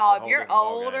pussy. It's a No, whole if you're different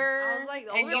ballgame. older I was like,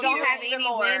 the and older you don't you have even any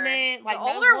more. women, like The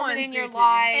no older woman ones in your do too.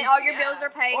 life, And all your Yeah. bills are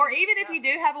paid. or even if you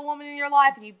do have a woman in your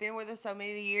life and you've been with her so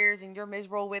many years and you're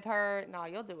miserable with her, no,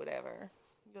 you'll do whatever.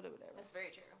 You'll do whatever. That's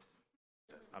very true.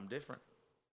 I'm different.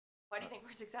 Why do you think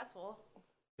we're successful?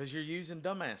 Because you're using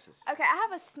dumbasses. Okay, I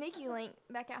have a sneaky link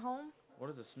back at home. What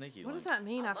is a sneaky What link? does that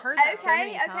mean? I've heard that so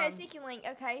many Okay, times. sneaky link.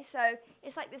 Okay, so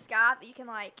it's like this guy that you can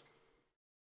like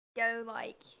go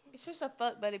like It's just a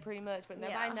fuck buddy, pretty much, but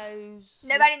nobody Yeah. knows.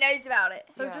 nobody knows about it.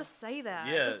 So Yeah. just say that.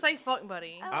 Yeah. Just say fuck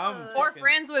buddy. Oh. I'm Or fucking-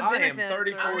 friends with I am benefits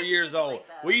 34 or- years old. Like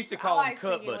that. We used to call I them like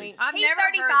cut sneaky buddies. links. I've He's never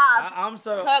 35. heard. I'm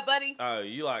so. Cut buddy. Oh,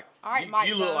 you like. All right, you, Mike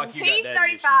you look Jones. like you He's got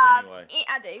daddy issues 35. anyway.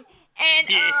 I do. And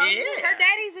Yeah. Her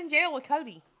daddy's in jail with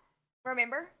Cody.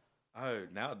 remember? Oh,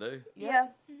 now I do. Yeah.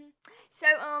 So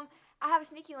I have a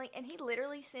sneaky link, and he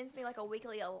literally sends me like a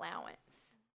weekly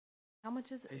allowance. How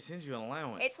much is He it? sends you an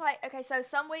allowance. It's like okay, so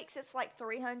some weeks it's like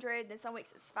 300, then some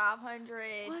weeks it's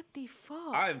 500. What the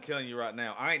fuck? I am telling you right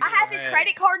now. I ain't I never have his had-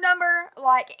 credit card number,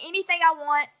 like anything I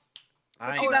want. I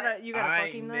But ain't, you gotta I fuck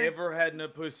ain't him though. never had no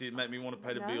pussy that make me want to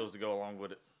pay the No? bills to go along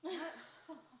with it.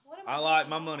 I like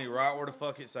my money right where the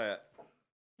fuck it's at.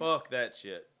 Fuck that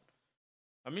shit.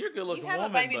 I mean, you're a good looking have a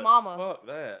woman, baby but mama. fuck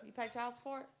that. You pay child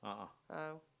support? Oh.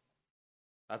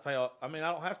 I pay all, I mean,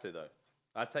 I don't have to though.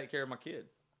 I take care of my kid.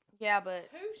 Yeah, but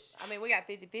I mean, we got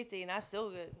 50-50, and I still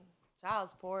get child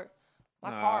support. My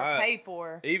Nah, car I- paid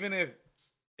for. Even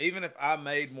if I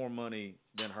made more money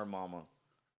than her mama,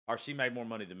 or she made more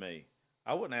money than me,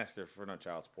 I wouldn't ask her for no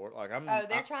child support. Like I'm. Oh,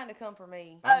 they're trying to come for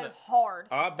me. I'm Oh, the- hard.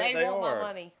 I bet They they want are. my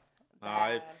money.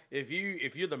 Nah, Bad. if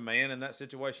you're the man in that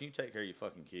situation, you take care of your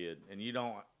fucking kid, and you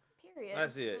don't. Period.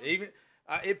 That's it. Even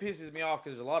it pisses me off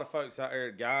because there's a lot of folks out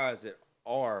there, guys that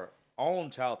are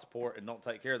on child support and don't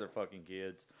take care of their fucking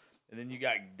kids, and then you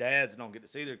got dads that don't get to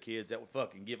see their kids that would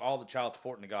fucking give all the child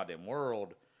support in the goddamn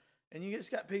world, and you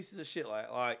just got pieces of shit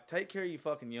like take care of you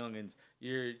fucking youngins.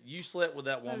 You slept with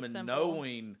that So woman simple.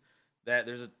 knowing that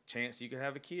there's a chance you could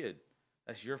have a kid.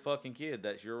 That's your fucking kid.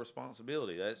 That's your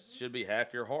responsibility. That should be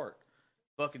half your heart.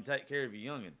 Fucking take care of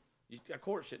your youngin. A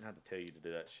court shouldn't have to tell you to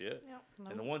do that shit.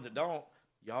 Yep. And the ones that don't,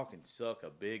 y'all can suck a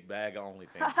big bag of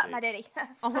OnlyFans dicks. My daddy.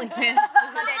 OnlyFans.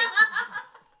 My daddy.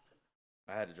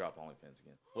 I had to drop OnlyFans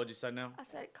again. What'd you say now? I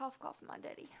said cough, cough, my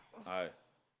daddy. Oh, All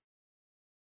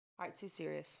right, too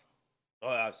serious.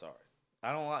 I'm sorry.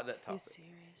 I don't like that Too topic.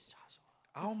 serious,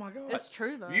 Joshua. Oh my god. It's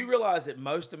true though. You realize that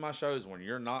most of my shows when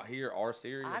you're not here are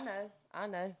serious. I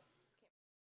know.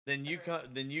 Then you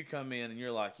come in and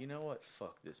you're like, you know what?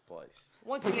 Fuck this place.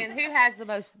 Once again, who has the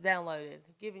most downloaded?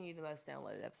 Giving you the most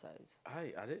downloaded episodes.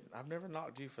 Hey, I've never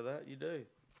knocked you for that. You do.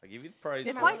 I give you the praise.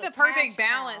 It's for like it. the Cash perfect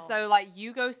balance. cow. So like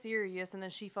you go serious and then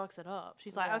she fucks it up.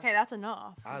 She's like, Yeah. okay, that's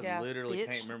enough. I Yeah. literally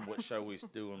Bitch. can't remember what show we was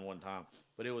doing one time,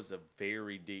 but it was a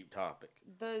very deep topic.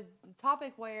 The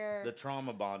topic where The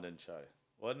trauma bonding show,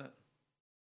 wasn't it?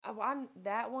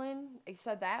 that one,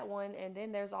 so that one, and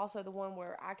then there's also the one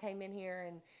where I came in here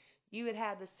and you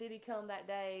had the city come that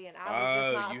day, and I was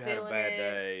just not you had a feeling bad it,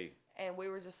 day. and we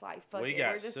were just like, "Fuck We it,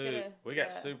 got we're just su- gonna." We got yeah.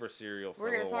 super serial for We're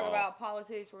a gonna little talk while. about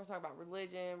politics. We're gonna talk about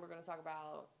religion. We're gonna talk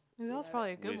about. Ooh, that was Yeah.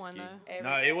 probably a good one Whiskey. though. No,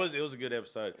 everything. it was a good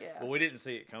episode, Yeah. but we didn't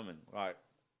see it coming. Like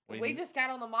We just got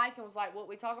on the mic and was like, "What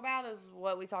we talk about is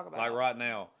what we talk about." like right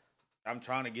now. I'm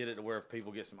trying to get it to where if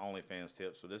people get some OnlyFans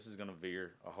tips, but this is gonna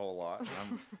veer a whole lot.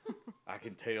 I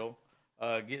can tell.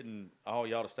 Getting all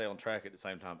y'all to stay on track at the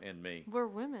same time and me. We're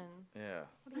women. Yeah.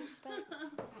 What do you expect?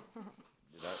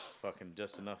 That's fucking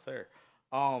just enough there.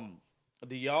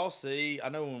 Do y'all see? I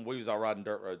know when we was all riding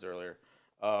dirt roads earlier,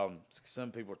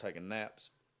 some people were taking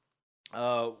naps.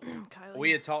 Kylie.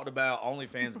 We had talked about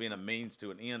OnlyFans being a means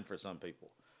to an end for some people.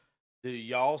 Do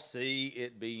y'all see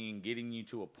it being getting you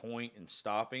to a point and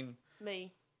stopping,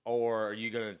 Me. or are you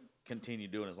gonna continue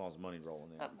doing as long as money's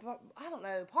rolling in? But I don't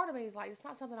know. Part of me is like, it's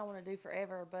not something I want to do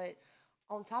forever. But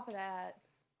on top of that,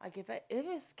 like if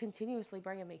it's continuously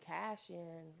bringing me cash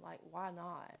in, like why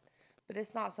not? But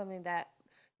it's not something that.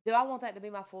 Do I want that to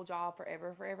be my full job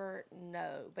forever? Forever?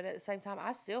 No. But at the same time,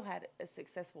 I still had a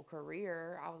successful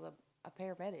career. I was a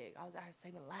paramedic. I was out here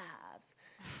saving lives,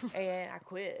 and I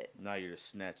quit. Now you're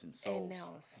just snatching souls. And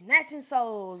now I'm snatching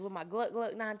souls with my Gluck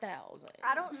Gluck 9000.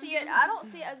 I don't see it. I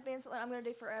don't see it as being something I'm gonna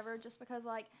do forever. Just because,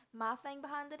 like, my thing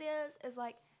behind it is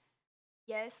like,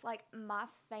 yes, like my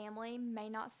family may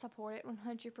not support it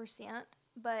 100%,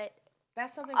 but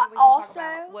That's something that we can talk also-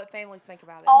 about. What families think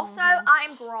about it. also I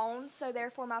am grown, so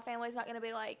therefore my family's not gonna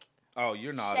be like, Oh,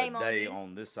 you're not Shame a on day you.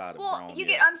 on this side of well, grown you yet.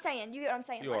 get what I'm saying. You get what I'm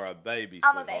saying. You like, are a baby,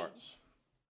 I'm of sweetheart. age,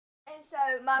 and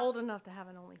so my Old enough to have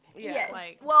an OnlyFans. Yeah. yes,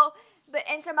 Like, well, but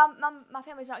and so my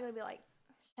family's not gonna be like,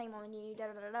 shame on you, da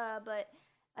da da da. But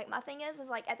like my thing is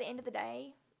like at the end of the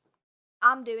day,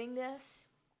 I'm doing this.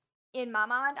 In my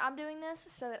mind, I'm doing this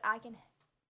so that I can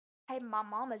pay my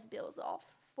mama's bills off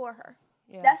for her.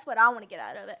 Yeah. That's what I want to get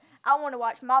out of it. I want to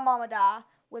watch my mama die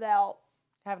without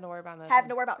Having to worry about nothing. having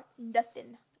to worry about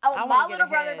nothing. I want I my wanna get little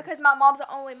brother, ahead. because my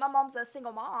mom's a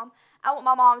single mom. I want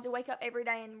my mom to wake up every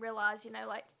day and realize,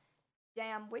 like,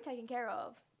 damn, we're taken care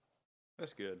of.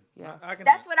 That's good. Yeah. I can.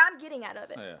 That's what I'm getting out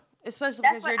of it. Yeah. Especially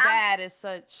That's because your what I'm- dad is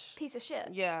such. Piece of shit.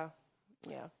 Yeah.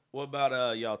 Yeah. What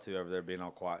about y'all two over there being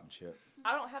all quiet and shit?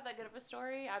 I don't have that good of a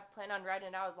story. I plan on writing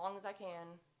it out as long as I can.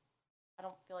 I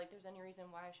don't feel like there's any reason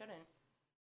why I shouldn't.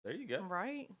 There you go.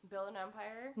 right? Build an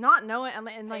empire. Not knowing, and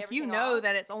Pay like you everything know off.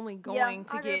 that it's only going Yeah, to I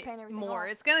agree with get paying everything more.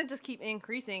 off. It's gonna just keep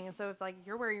increasing, and so if like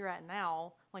you're where you're at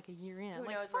now, like a year in, Who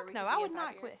like knows where fuck we no, could I be would in 5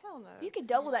 not quit. years. Hell no. You could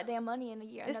double that damn money in a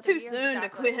year. It's another too year. soon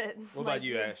exactly. to quit. What Like, about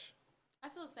you, Ash? I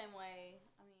feel the same way.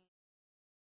 I mean,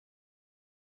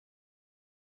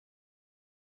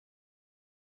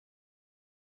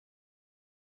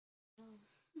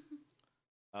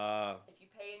 If you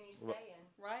pay and you What- stay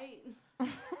in. right?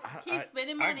 I- Keep I-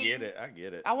 spending I money. get it. I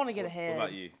get it. I want to get What ahead.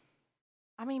 about you?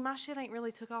 I mean, my shit ain't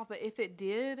really took off, but if it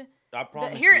did, I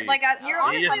promise here, you. like You're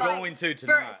honestly, it's like, going to for,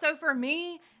 tonight. so for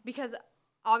me, because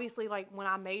obviously, like when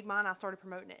I made mine, I started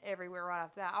promoting it everywhere right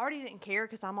after that. I already didn't care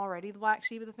because I'm already the black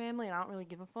sheep of the family, and I don't really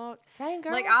give a fuck. Same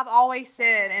girl. Like I've always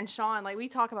said, and Sean, like we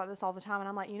talk about this all the time, and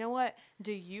I'm like, you know what?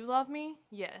 Do you love me?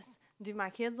 Yes. Do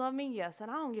my kids love me? Yes. And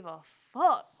I don't give a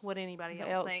fuck what anybody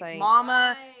else thinks.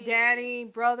 Mama, daddy,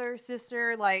 Right. brother,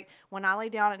 sister. Like when I lay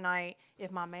down at night,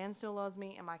 if my man still loves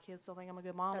me and my kids still think I'm a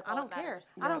good mom, That's I all don't that care. matters.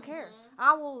 I don't Mm-hmm. care.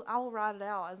 I will ride it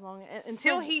out as long as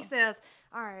until So- he says,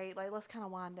 all right, like let's kind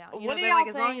of wind down. You What know, do but like y'all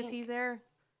as long as think- he's there.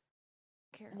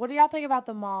 Care. What do y'all think about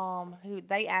the mom who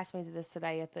they asked me this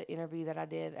today at the interview that I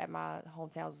did at my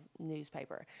hometown's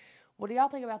newspaper? What do y'all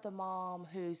think about the mom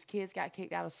whose kids got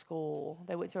kicked out of school?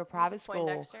 They went to a private Mrs. school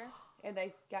Poindexter. and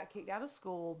they got kicked out of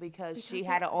school because she Because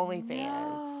had of- an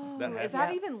OnlyFans. That Is happened? that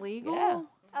Yeah. even legal? Yeah.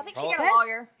 I think she Probably- got a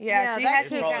lawyer. Yeah, Yeah, she that had It's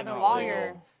to have probably gotten a not lawyer.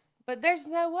 legal. But there's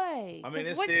no way. I mean,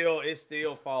 'Cause it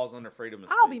still falls under freedom of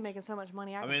speech. I'll be making so much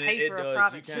money. I I can mean, pay it for a does.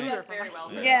 private You can't- tutor Does for very my well.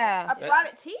 shit. Yeah. A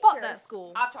private teacher. Fuck that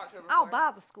school. I've talked to her before. I'll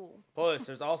buy the school. Plus,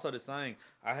 there's also this thing.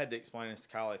 I had to explain this to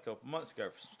Kylie a couple months ago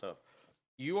for some stuff.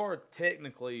 You are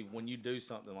technically, when you do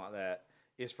something like that,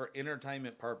 it's for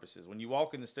entertainment purposes. When you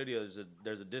walk in the studio,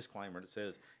 there's a disclaimer that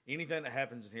says anything that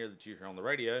happens in here that you hear on the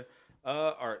radio,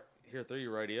 or hear through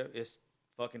your radio, it's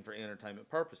fucking for entertainment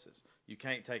purposes. You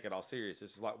can't take it all serious.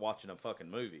 This is like watching a fucking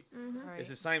movie. Right. It's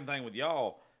the same thing with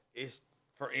y'all. It's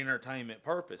for entertainment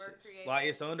purposes. creative. Like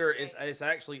it's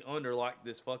actually under like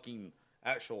this fucking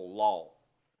actual law.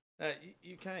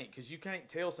 You can't, because you can't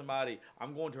tell somebody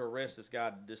I'm going to arrest this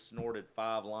guy that just snorted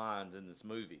 5 lines in this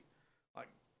movie. Like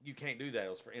you can't do that. It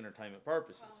was for entertainment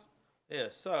purposes. Yeah,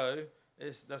 so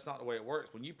that's not the way it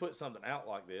works. When you put something out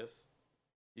like this,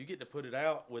 you get to put it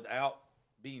out without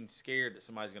being scared that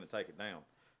somebody's going to take it down.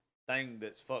 Thing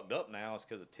that's fucked up now is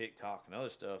because of TikTok and other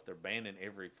stuff. They're banning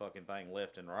every fucking thing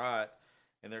left and right,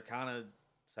 and they're kind of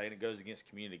saying it goes against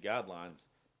community guidelines.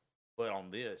 But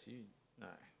on this, say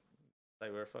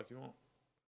whatever the fuck you want.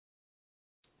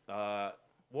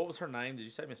 What was her name? Did you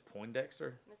say Miss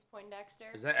Poindexter? Miss Poindexter.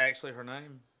 Is that actually her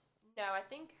name? No, I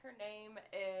think her name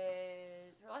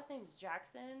is her last name's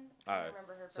Jackson. I Oh, don't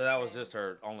remember her. So that first was name. just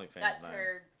her OnlyFans That's name.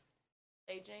 her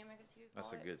stage name, I guess you could That's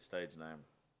call a it. good stage name.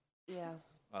 Yeah.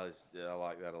 I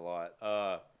like that a lot.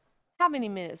 How many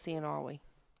minutes in are we?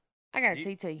 I got a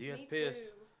do TT. you have Me to piss?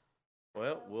 too.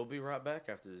 Well, we'll be right back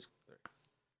after this.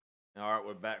 All right,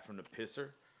 we're back from the pisser.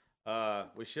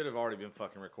 We should have already been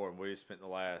fucking recording. We just spent the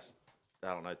last I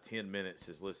don't know, 10 minutes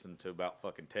is listening to about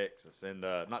fucking Texas and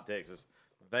not Texas,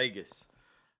 Vegas.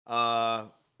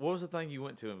 What was the thing you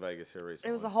went to in Vegas here recently?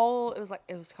 It was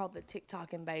it was called the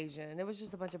TikTok invasion. And it was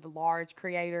just a bunch of large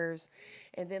creators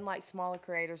and then like smaller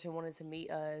creators who wanted to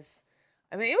meet us.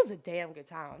 I mean, it was a damn good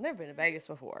time. I've never been to Vegas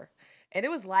before. And it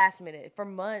was last minute. For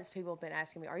months, people have been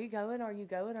asking me, are you going? Are you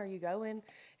going? Are you going?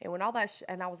 And when all that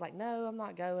and I was like, no, I'm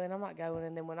not going. I'm not going.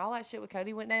 And then when all that shit with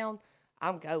Cody went down,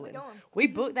 I'm going. We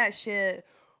booked that shit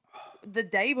the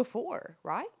day before,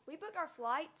 right? We booked our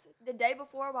flights the day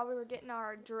before while we were getting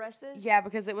our dresses. Yeah,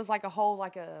 because it was like a whole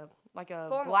like a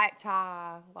Formal. black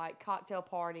tie like cocktail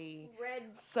party. Red.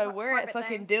 So we're at carpet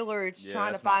fucking thing. Dillard's Yeah, trying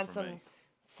to that's not find for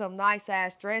some me. nice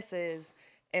ass dresses,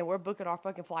 and we're booking our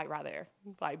fucking flight right there.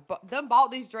 Like, done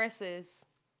bought these dresses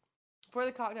for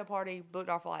the cocktail party, booked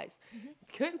our flights.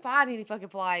 Couldn't find any fucking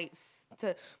flights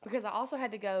because I also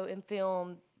had to go and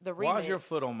film the remix. Why is your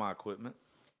foot on my equipment?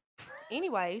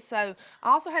 Anyway, so I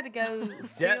also had to go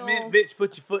That film. meant, bitch,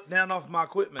 put your foot down off my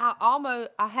equipment.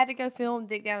 I had to go film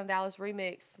Dick Down in Dallas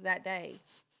remix that day.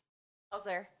 I was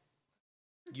there.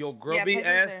 Your grubby Pedro's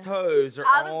ass there. toes are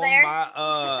I was on there.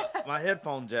 my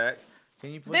headphone jacks.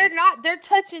 Can you put They're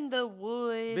touching the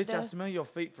wood. Bitch, I smell your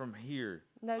feet from here.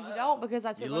 No, you don't, because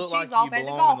I took You my look shoes like you off at the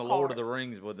belong golf in the Lord cart. of the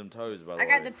Rings with them toes, by the I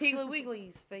way. got the Piggly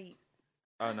Wiggly's feet.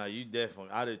 Oh, no, you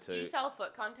definitely. I do, Do you too. sell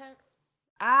foot content?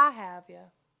 I have, yeah.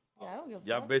 Yeah, I don't give a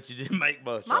Yeah, I fuck. bet you didn't make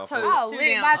much My off toes it. Oh, too lick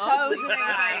damn my ugly. toes and everything.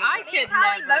 I Me and could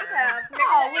Kylie never. both have.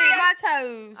 Oh, Remember lick that? my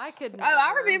toes. I could Oh, I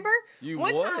never. remember. You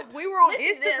One what? time we were on Listen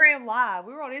to this. Instagram Live.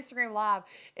 We were on Instagram Live,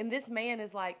 and this man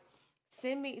is like,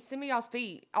 "Send me y'all's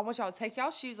feet. I want y'all to take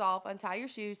y'all shoes off, untie your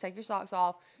shoes, take your socks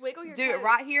off, Wiggle your do toes. it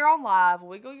right here on live.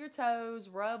 Wiggle your toes,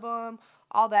 rub them,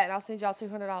 all that, and I'll send y'all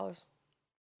 $200."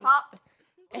 Pop.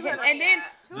 And, $200 and then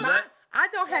Do that? I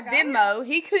don't have Venmo.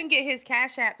 He couldn't get his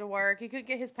Cash App to work. He couldn't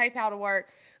get his PayPal to work.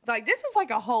 Like, this is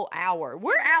like a whole hour.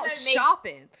 We're out me.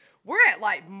 shopping. We're at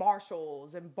like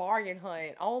Marshalls and Bargain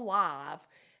Hunt on live,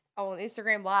 on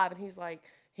Instagram Live, and he's like,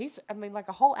 like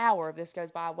a whole hour of this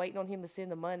goes by waiting on him to send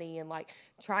the money and like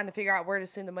trying to figure out where to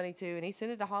send the money to. And he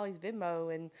sent it to Holly's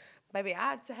Venmo, and maybe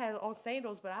I had on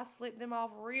sandals, but I slipped them off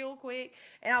real quick,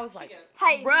 and I was like,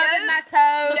 Hey, rubbing no, my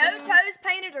toes. no toes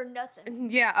painted or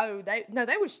nothing. Yeah. Oh,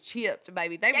 they was chipped,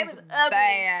 baby. They It was was ugly.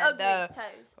 bad. Ugly though.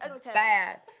 toes. Ugly toes.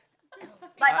 Bad.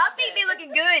 Like, my feet be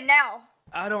looking good now.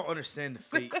 I don't understand the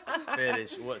feet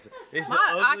fetish. It's the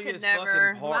I could ugliest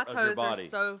never. fucking My part of your toes are body.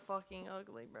 so fucking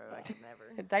ugly, bro. I could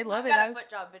never. They love I've it got a though. foot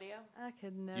job video. I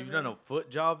could never. You've done a foot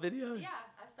job video? Yeah,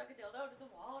 I stuck a dildo to the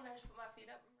wall and I just put my feet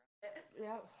up and rubbed it.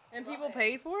 Yeah. And people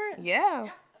paid for it? Yeah.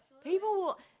 Yeah, absolutely. People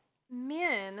will.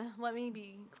 Men, let me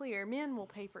be clear. Men will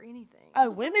pay for anything. Oh,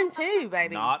 women too,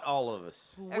 baby. Not all of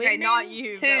us. Okay, not Women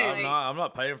you, too. but- I'm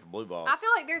not paying for blue balls. I feel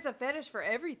like there's a fetish for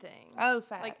everything. Oh,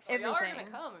 facts. Like, So y'all are everything.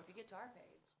 gonna come if you get to our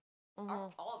page.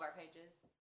 Mhm. All of our pages.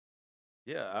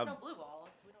 yeah, No blue balls.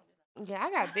 We don't do that. Yeah,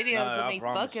 I got videos No, of I me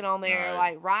promise fucking you. on there, No.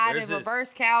 like riding There's this-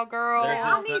 reverse cowgirl. there's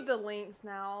I this need the links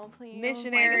now, please.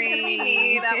 Missionary. Like, it's gonna be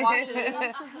me that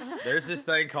watches. There's this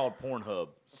thing called Pornhub.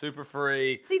 Super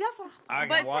free. See, that's what I can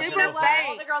But watch super it on fake.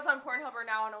 All the girls on Pornhub are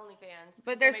now on OnlyFans.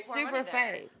 But because they're they make more super money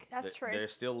there. fake. That's true.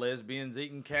 There's still lesbians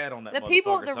eating cat on that The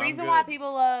motherfucker, the so I'm reason why good.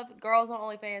 people love girls on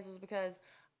OnlyFans is because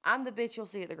I'm the bitch you'll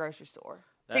see at the grocery store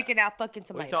That- picking out fucking We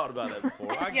tomatoes. talked about that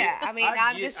before. Yeah, I mean,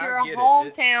 I'm get- just I your get it.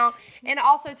 hometown, and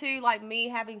also too, like me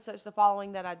having such the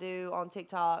following that I do on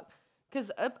TikTok,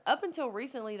 because up until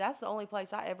recently, that's the only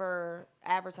place I ever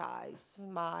advertised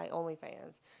my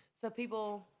OnlyFans. So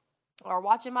people are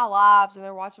watching my lives and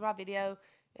they're watching my video,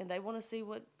 and they want to see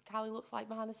what Kylie looks like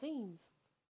behind the scenes,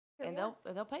 and they'll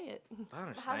pay it. I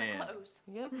Behind the understand. clothes.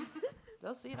 Yep,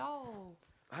 they'll see it all.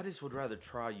 I just would rather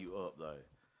try you up though.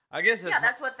 I guess Yeah,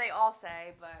 that's what they all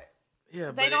say, but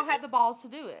yeah. They don't have the balls to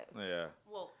do it. Yeah.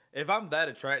 well, If I'm that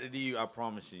attracted to you, I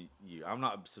promise you, I'm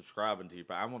not subscribing to you,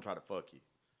 but I'm gonna try to fuck you.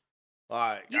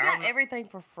 Like You I'm got not- everything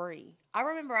for free. I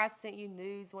remember I sent you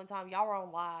nudes one time. Y'all were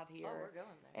on live here, oh, we're going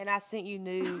there. and I sent you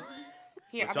nudes.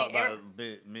 Here, We I talked mean, about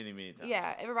it many times.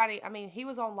 yeah, everybody. I mean, he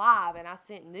was on live, and I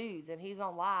sent nudes, and he's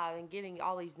on live and getting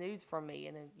all these nudes from me,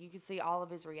 and then you can see all of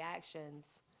his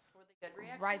reactions Were they good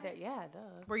reactions? right there. Yeah, duh.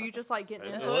 Were you just like getting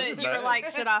It into wasn't it? You were bad. like,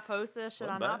 should I post this? Should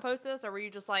I Wasn't not bad. post this? Or were you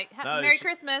just like, No, Merry this-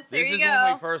 Christmas, here This you is go?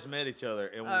 when we first met each other,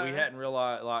 and we Oh. hadn't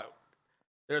realized like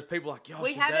there's people like y'all We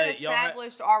should haven't date. Y'all had-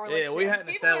 established our relationship. Yeah, we hadn't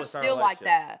People are established our still like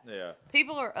relationship. that. Yeah.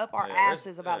 People are up our Yeah, that's-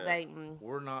 asses about yeah. dating.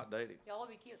 We're not dating. Y'all will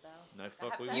be cute though. No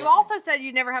fuck have we sex. You wouldn't. also said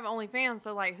you never have OnlyFans,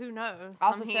 so like, who knows?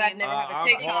 Also I said I'd mean, never have a I'm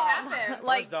TikTok. Happen.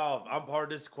 Like, First off, I'm part of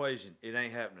this equation. It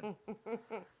ain't happening.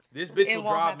 This bitch It will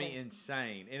won't drive me happen.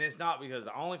 insane, and it's not because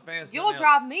the OnlyFans. You'll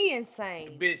drive me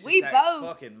insane. Bitch, We it's that both.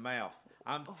 fucking mouth.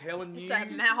 I'm telling you, It's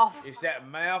that mouth. It's that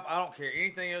mouth. I don't care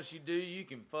anything else you do. You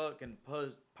can fucking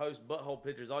post butthole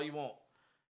pictures all you want,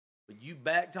 but you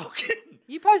back talking,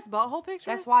 You post butthole pictures?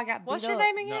 That's why I got beat What's your up.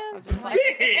 name again? I'm just like,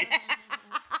 bitch.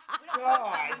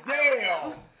 God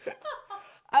damn.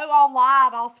 oh, on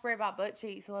live, I'll spread my butt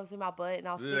cheeks and let them see my butt, and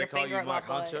I'll Do stick they a call finger you up my Mike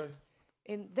butt. Honcho?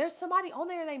 And there's somebody on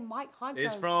there named Mike Honcho.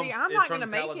 It's from. See, I'm it's not from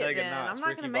gonna make it Talladega then. Nights. I'm not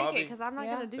Ricky gonna make Bobby. it because I'm not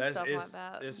Yeah. gonna do That's- stuff it's- like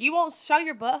that. it's- You won't show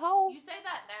your butthole? You say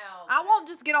that now. I won't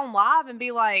just get on live and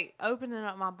be like opening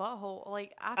up my butthole.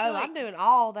 Like I feel Oh, like, I'm doing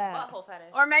all that. Butthole fetish.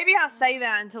 or maybe I say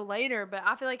that until later. But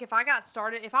I feel like if I got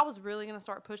started, if I was really gonna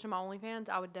start pushing my OnlyFans,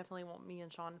 I would definitely want me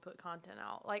and Sean to put content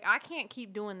out. Like I can't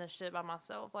keep doing this shit by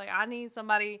myself. Like I need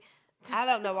somebody, I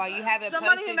don't know why you haven't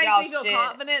somebody who posted makes y'all me feel shit.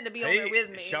 confident to be on there with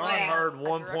me. Sean Like, heard a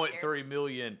 1.3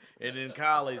 million, and then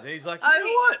Kylie's, and he's like, Oh, you know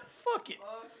he- what? Fuck it.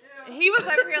 he was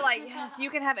over here like, yes,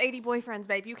 you can have 80 boyfriends,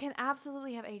 babe. You can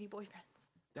absolutely have 80 boyfriends.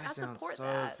 That I sounds support so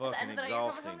that. At the fucking end of the day, you're coming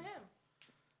exhausting. home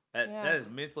to him. Yeah. That is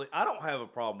mentally. I don't have a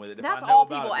problem with it. If That's I know all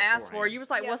about people it ask for. beforehand. You was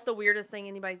like, Yeah. what's the weirdest thing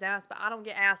anybody's asked? But I don't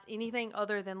get asked anything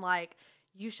other than like,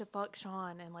 you should fuck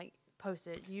Sean and like post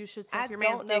it. You should I suck your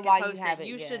man's don't know dick why and you post it. haven't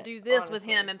You yet, should do this with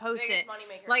honestly. him and post Biggest it.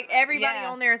 moneymaker Like ever. everybody Yeah.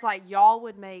 on there is like, y'all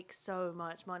would make so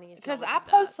much money. if y'all Because would I do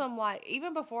post that. some, like,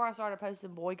 even before I started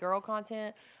posting boy girl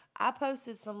content, I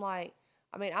posted some, like,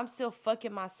 I mean, I'm still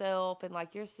fucking myself, and,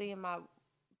 like, you're seeing my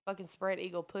fucking spread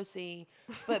eagle pussy,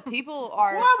 but people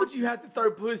are. Why would you have to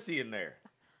throw pussy in there?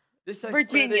 This ain't Spread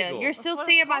Virginia. Eagle. You're still what it's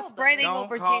seeing my called, spread though. eagle,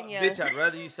 Don't call- Virginia. bitch, I'd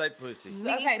rather you say pussy.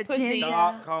 Okay, pussy.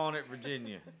 Stop calling it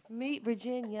Virginia. Meet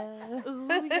Virginia. Ooh,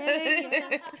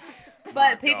 yeah.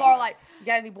 But people God. are like, you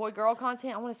got any boy girl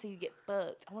content? I want to see you get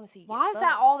fucked. I want to see you Why get is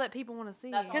that all that people want to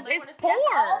see? That's all 'Cause they it's wanna see. porn.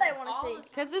 That's all they want All to see. the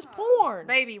Because it's time. porn.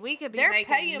 Baby, we could be They're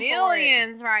making paying for it.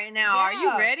 millions right now. Are you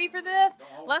Yeah. ready for this?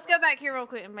 Let's go back here real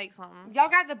quick and make something. Y'all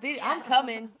got the video. I'm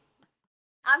coming.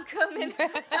 I'm coming.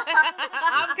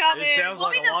 I'm coming. It sounds We'll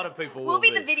like be a the- lot of people We'll will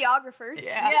be the videographers.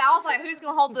 Yeah. Yeah, I was like, who's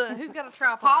gonna hold the? Who's got a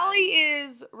tripod? Holly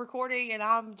is recording, and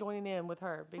I'm joining in with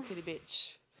her. Big titty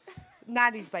bitch.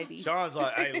 90s baby. Sean's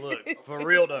like, hey, look, for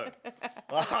real though.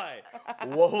 Like,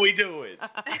 what we doing?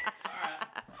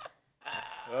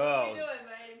 Oh,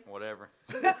 whatever.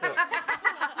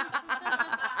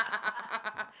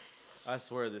 I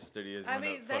swear this studio is I going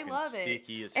mean, to they fucking love it.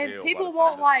 sticky as And hell. people by the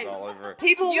won't, time like- this is all over.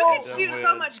 People You won't. can shoot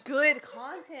so much good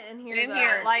content in here. In though.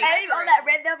 here. Like Hey, on that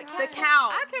red velvet the couch.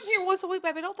 couch. I come here once a week,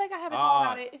 baby. Don't think I haven't talked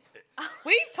Ah. about it.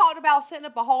 We've talked about setting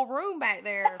up a whole room back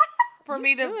there for You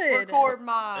me to should. record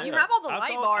my. You have all the I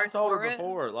light told, bars I told for her it.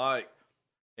 before, like,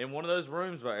 in one of those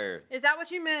rooms by there. Is that what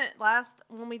you meant last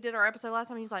when we did our episode last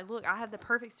time? He was like, "Look, I have the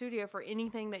perfect studio for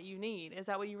anything that you need." Is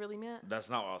that what you really meant? That's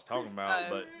not what I was talking about, Oh.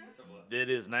 but it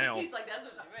is now. He's like, that's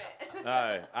what you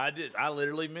meant. I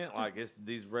literally meant like it's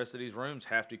these rest of these rooms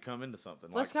have to come into something.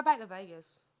 Let's Like, go back to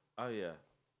Vegas. oh yeah.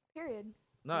 Period.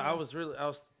 No, I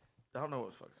don't know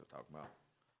what the fuck I was talking about.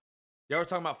 Y'all were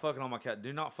talking about fucking on my cat.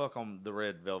 Do not fuck on the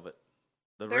red velvet.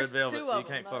 The There's red velvet. two You of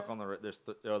can't them, fuck though. on the red. There's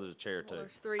a chair too. Well,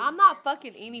 there's three. I'm not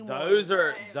fucking anyone. Those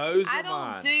are I don't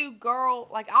mine. do girl,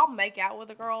 like, I'll make out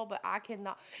with a girl, but I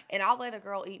cannot, and I'll let a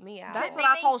girl eat me out. That's Could what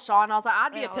I be. told Sean. I was like,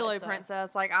 I'd be Yeah, a all pillow that stuff.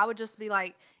 princess. Like, I would just be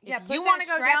like, Yeah, if put you that want to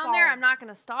go strap down there, on. I'm not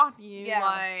gonna stop you. Yeah.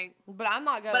 Like, But I'm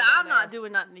not going but down I'm not there.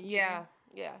 doing nothing to you. Yeah,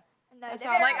 yeah. No, That's they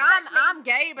how- better Like not touch me. I'm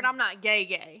gay, but I'm not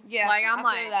gay. Yeah, Like I'm I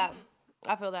like feel that.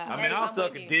 I feel that. I mean, Dave, I'll I'm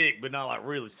suck with a you. dick, but not like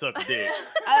really suck a dick.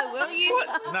 Oh, will you?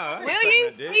 No, I ain't Will sucking you?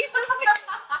 that dick. he's just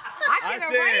I I can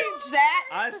said- arrange that.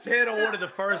 I said on one of the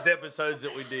first episodes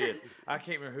that we did. I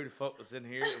can't remember who the fuck was in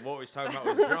here and what we was talking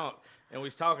about was drunk, and we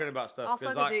was talking about stuff I'll suck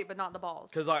because a like. dick, but not the balls.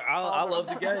 Because like I All love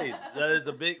the of gays. There's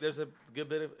a good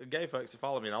bit of gay folks that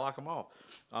follow me, and I like them all.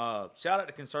 Shout out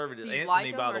to conservative Do you Anthony, like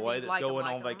 'em by or the do way, you that's like 'em going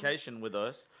like on 'em? vacation with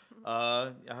us.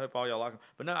 I hope all y'all like them.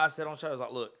 But no, I said on show, I was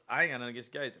like, look, I ain't got nothing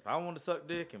against gays. If I wanted to suck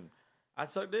dick, and I'd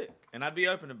suck dick, and I'd be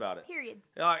open about it. Period.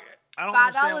 Like I don't $5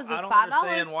 understand. is I don't $5.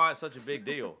 understand why it's such a big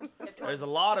deal. There's a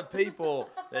lot of people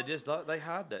that just they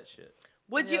hide that shit.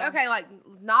 Would you, Yeah. okay, like,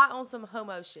 not on some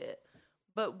homo shit,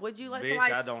 but would you let Bitch,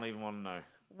 somebody, I don't even want to know.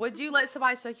 would you let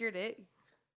somebody suck your dick?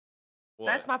 What?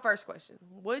 That's my first question.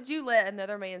 Would you let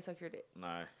another man suck your dick?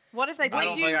 no. What if they I did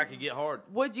don't you? think I could get hard.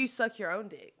 Would you suck your own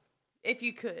dick? If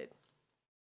you could.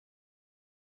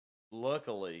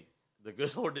 Luckily, the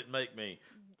good Lord didn't make me.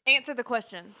 Answer the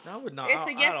question. No, I would not. It's I a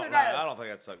don't- yes I or don't no. know. I don't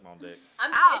think I'd suck my own dick.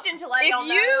 I'm Ow. itching to let If y'all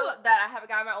you- know that I have a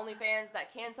guy on my OnlyFans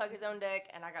that can suck his own dick,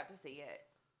 and I got to see it.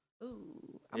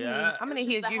 Ooh. I'm Yeah. gonna, I'm It gonna was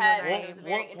his just the head. username. It was a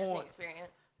very What interesting point?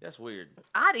 experience. That's weird.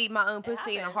 I'd eat my own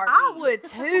pussy in a happens. heartbeat. I would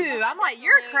too. I'm like,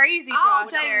 you're crazy, all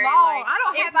Josh day Terry. long. Like, I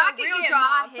don't have if no I could real get job,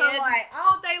 my so head, like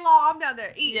all day long I'm down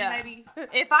there eating, Yeah. baby.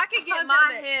 if I could get I'm my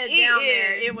down there head down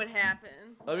there, eating. it would happen.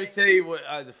 Let me tell you what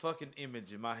the fucking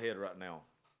image in my head right now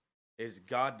is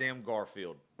goddamn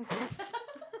Garfield.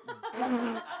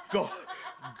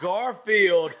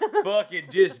 Garfield fucking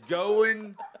just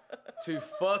going to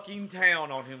fucking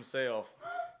town on himself.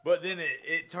 But then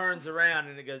it turns around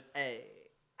and it goes, hey.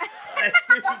 That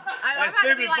stupid, that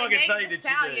stupid fucking thing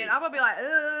that you do. I'm gonna be like,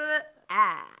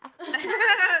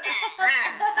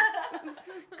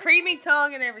 creamy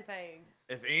tongue and everything.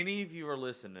 If any of you are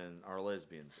listening are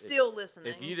lesbians, Still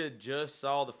listening. if you'd have just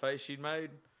saw the face she'd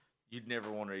made, you'd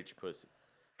never want to eat your pussy.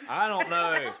 I don't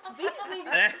know.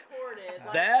 that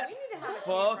that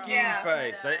fucking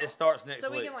face. It starts next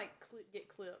so we week. can like get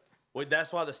clips.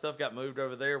 That's why the stuff got moved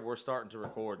over there. We're starting to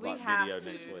record We like have video to.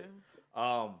 next week.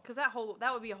 Cause that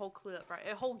would be a whole clip, right?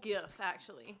 A whole GIF,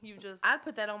 actually. You just. I'd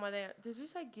put that on my damn. Did you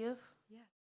say GIF? Yeah.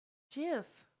 GIF.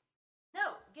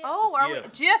 No. Get Oh, It's are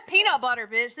GIF. we? Jif peanut butter,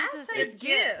 bitch. This I is said it's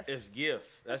GIF. It's GIF.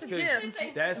 That's a because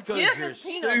GIF. that's because GIF you're is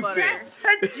peanut butter. stupid.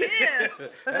 That's a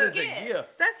GIF. That is a GIF. GIF.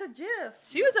 That's a GIF.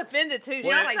 She was offended too. She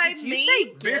Well, was say like, "Did you me? say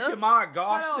Bitch, GIF?" am I a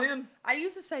gosh Hold on. then? I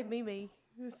used to say Mimi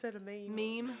instead of meme.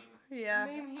 Meme. Yeah.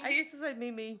 Meme. I used to say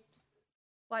Mimi.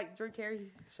 Like Drew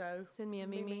Carey show. Send me a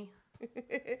meme.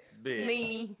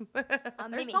 Bitch. Meme.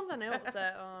 I'm There's Mimi. something else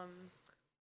that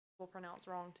we'll pronounce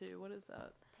wrong too. What is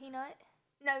that? Peanut?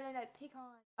 No, pecan.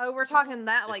 Oh, we're talking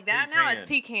that like that now. It's pecan.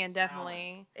 pecan,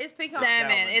 definitely. It's pecan.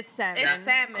 Salmon. It's salmon. It's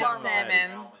salmon. Salmon patties.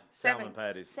 Salmon. Salmon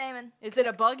patties. Salmon. Is it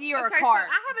a buggy or Okay, a so cart?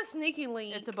 I have a sneaky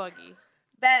link. It's a buggy.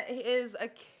 that is a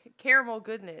caramel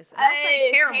goodness. And I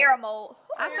say caramel. Caramel.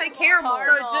 I say caramel.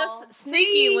 So just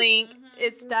sneaky See? link.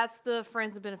 That's the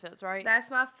friends and benefits, right? That's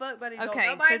my fuck buddy. Don't Okay,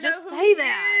 nobody so just know who say he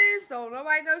that. is. Don't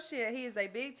nobody know shit. He is a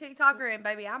big TikToker, and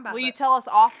baby, I'm about Will to. you tell us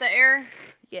off the air?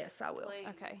 Yes, I will. Please.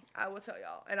 Okay. I will tell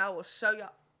y'all, and I will show y'all.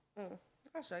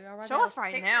 I'll show y'all right Show now. us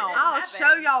right Picture now. it. I'll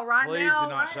show y'all right Please now. do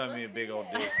not show me a big old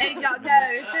dick. And y'all, no,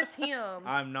 it's just him.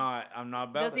 I'm not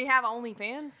about Does he it. have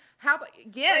OnlyFans? How about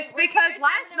yes? Wait, were you because guys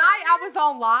last talking night I earlier? was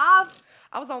on live.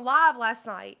 I was on live last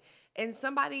night, and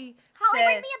somebody Holly, said.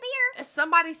 bring me a beer.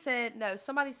 Somebody said no.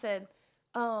 Somebody said,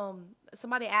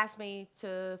 somebody asked me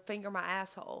to finger my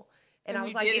asshole, and I And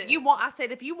was you like, did if it. you want, I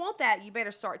said, if you want that, you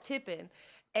better start tipping.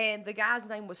 And the guy's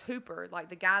name was Hooper. Like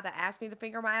the guy that asked me to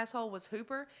finger my asshole was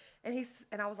Hooper, and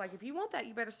I was like, if you want that,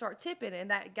 you better start tipping. And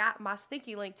that guy, my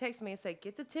sneaky link, texted me and said,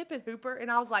 get the tipping, Hooper. And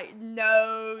I was like,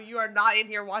 no, you are not in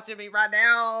here watching me right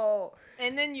now.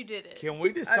 And then you did it. Can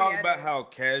we just Oh, talk yeah, I about did. how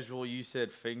casual you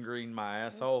said fingering my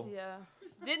asshole? Yeah.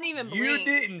 Didn't even You blink.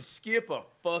 didn't skip a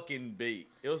fucking beat.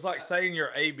 It was like saying your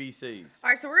ABCs.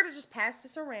 All right, so we're gonna just pass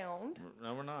this around.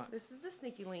 No, we're not. This is the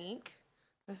sneaky link.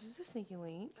 This is the sneaky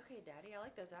link. Okay, Daddy, I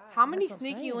like those eyes. How many That's what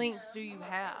I'm sneaky saying. links do you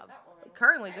have?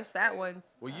 Currently, just that one.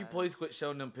 Will you please quit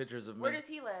showing them pictures of me? Where does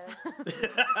he live?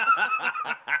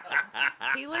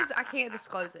 He lives. I can't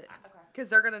disclose it because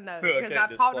they're gonna know. Because Okay,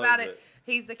 I've talked about disclose it.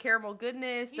 He's a caramel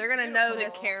goodness. They're gonna know the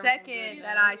beautiful. Caramel second goodness.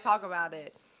 that I talk about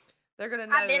it. They're gonna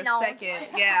know I've been the known. second.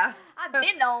 Yeah. I've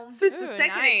been known. Since the Ooh,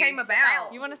 second it came nice.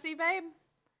 about. You want to see, babe?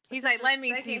 He's This like, is let the me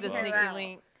see second the it came sneaky out.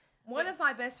 link. One of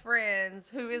my best friends,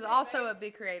 who is also a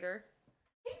big creator,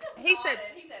 he said,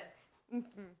 Mhm.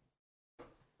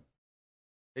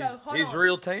 He's, So, hold he's on.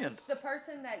 real tanned. the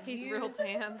person that He's you real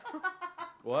tan.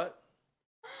 What?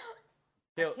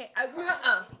 Kel-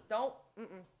 don't,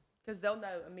 because they'll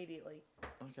know immediately.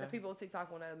 The Okay. people on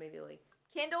TikTok will know immediately.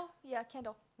 Kindle? Yeah,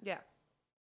 Kindle. Yeah.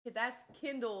 That's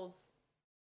Kindle's.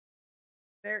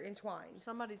 They're entwined.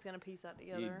 Somebody's gonna piece that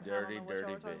together. I don't dirty, know what y'all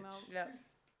dirty are talking bitch. about.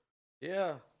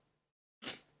 Yeah. Yeah.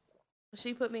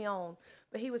 She put me on,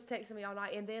 but he was texting me all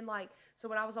night. And then, like, so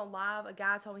when I was on live, a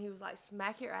guy told me, he was like,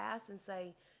 smack your ass and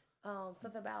say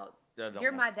something about, I don't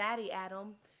you're want- my daddy,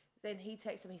 Adam. Then he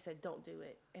texted me, he said, don't do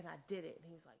it. And I did it. And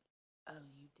he was like, oh,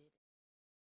 you did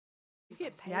You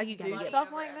get paid Now you to gotta do get-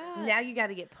 stuff like that. it. Now you got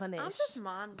to get punished. I'm just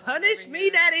mind blown Punish over me,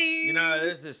 here. daddy. You know,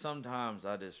 there's just sometimes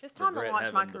I just It's time to regret launch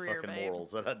having my the career, fucking babe.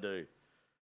 morals that I do.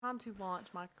 Time to launch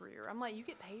my career. I'm like, you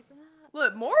get paid for that?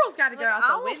 Look, morals got to go Like, out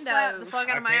I the will window. slap the fuck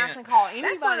out I of my ass can't. and call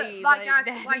That's what, anybody. like I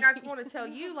daddy. just want to tell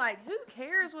you, like, who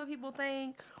cares what people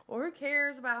think, or who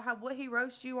cares about what he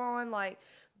roasts you on? Like,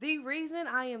 the reason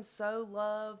I am so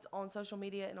loved on social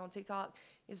media and on TikTok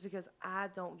is because I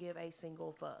don't give a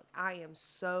single fuck. I am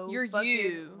so You're fucking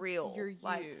you. real. You're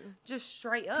Like, you. just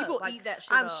straight up. People Like, eat that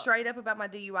shit I'm up. straight up about my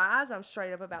DUIs. I'm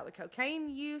straight up about the cocaine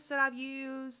use that I've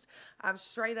used. I'm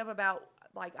straight up about,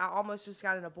 like, I almost just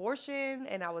got an abortion,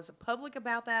 and I was public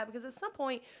about that because at some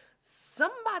point,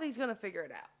 somebody's gonna figure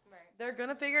it out. Right. They're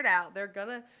gonna figure it out. They're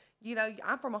gonna,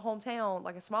 I'm from a hometown,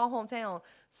 like a small hometown.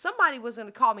 Somebody was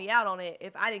gonna call me out on it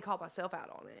if I didn't call myself out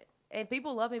on it. And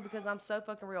people love me because I'm so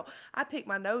fucking real. I pick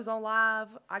my nose on live.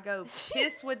 I go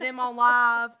piss with them on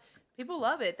live. People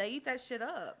love it. They eat that shit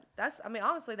up.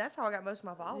 Honestly, that's how I got most of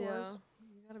my Yeah. followers.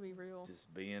 You gotta be real.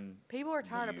 Just being. People are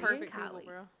tired of You. perfect Being people, Kylie.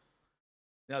 bro.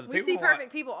 Now, the We people see like-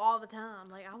 perfect people all the time.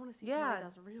 Like, I want to see Yeah. somebody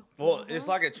that's real. Well, it's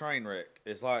like a train wreck.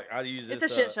 It's like I use It's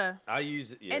this, a shit show. I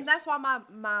use it. Yes. And that's why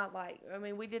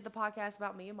we did the podcast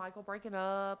about me and Michael breaking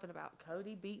up and about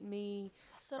Cody beating me.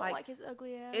 I still don't Like, like his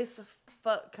ugly ass. It's a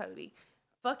fuck Cody.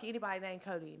 Fuck anybody named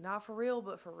Cody. Not for real,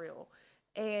 but for real.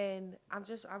 And I'm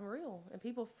real. And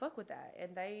people fuck with that.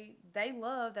 And they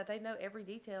love that they know every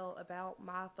detail about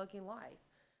my fucking life.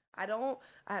 I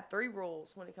have 3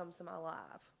 rules when it comes to my life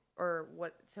or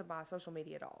to my social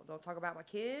media at all. Don't talk about my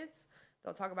kids,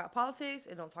 don't talk about politics,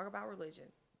 and don't talk about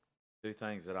religion. 2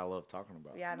 things that I love talking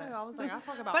about. Yeah, I No, know. I was like, I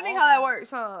talk about Funny all how that that.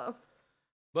 works, huh?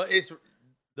 But it's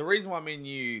the reason why me and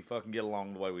you fucking get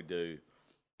along the way we do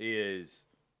is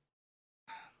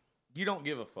you don't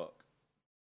give a fuck.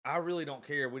 I really don't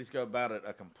care. We just go about it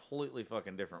a completely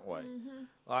fucking different way. Mm-hmm.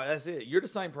 Like that's it. You're the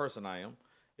same person I am.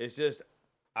 It's just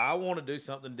I want to do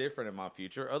something different in my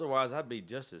future. Otherwise, I'd be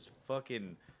just as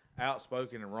fucking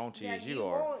outspoken and raunchy as you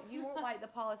are. You won't like the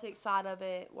politics side of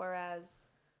it, whereas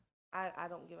I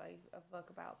don't give a fuck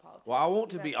about politics. Well, I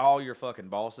want You to be know all your fucking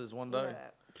bosses one that. You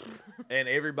day, know that. and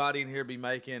everybody in here be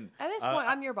making. At this point,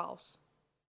 I'm your boss.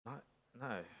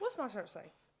 No. What's my shirt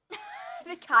say?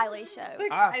 The Kylie show.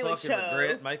 I Kylie fucking show.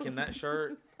 regret making that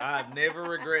shirt. I've never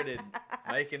regretted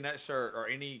making that shirt or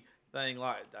anything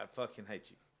like. I fucking hate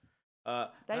you.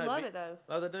 They no, love it though.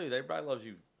 No, they do. Everybody loves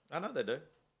you. I know they do.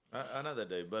 I know they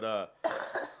do. But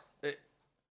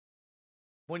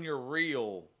when you're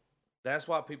real, that's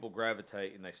why people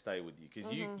gravitate and they stay with you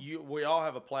because we all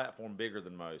have a platform bigger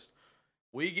than most.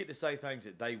 We get to say things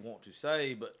that they want to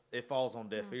say, but it falls on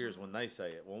deaf ears when they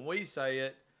say it. When we say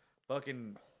it,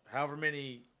 fucking however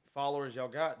many followers y'all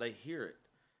got, they hear it.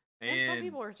 And some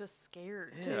people are just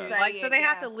scared. Yeah. Too. Just say Like, so it, they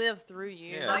have yeah. to live through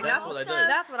you. Yeah, like, that's what they do.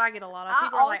 That's what I get a lot of. I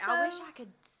People are like, I wish also- I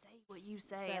could say what you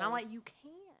say. Say. And I'm like, you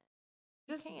can't.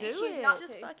 Just You do can't. it. Not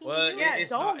just fucking Well, do Yeah, it.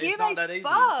 it's don't not give not a that easy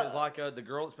fuck. because like the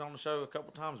girl that's been on the show a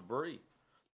couple times, Bree.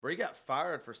 Bree got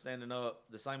fired for standing up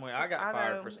the same way I got I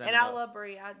fired know. for standing And up. I love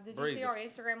Bree. Did you Bree's see a our f-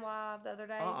 Instagram live the other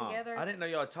day Uh-uh. together? I didn't know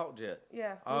y'all talked yet.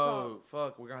 Yeah. We Oh talked.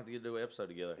 fuck, we're gonna have to do an episode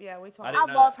together. Yeah, we I, talked. didn't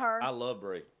I know love that. her. I love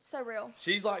Bree. So real.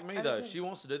 She's like me I do though. too. She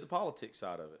wants to do the politics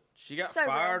side of it. She got So real.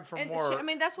 fired from And work.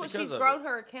 that's what because she's of grown it.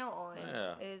 her account on.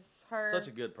 Yeah. Is her. Such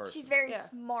a good person. She's very Yeah.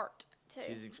 smart too.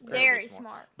 She's incredibly very smart.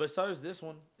 smart. But so is this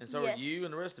one, and so are Yes. you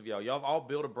and the rest of y'all. Y'all have all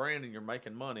built a brand and you're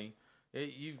making money.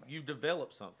 You've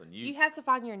developed something. You have to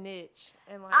find your niche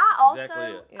and like. I also, exactly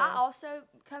it. Yeah. I also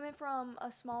coming from a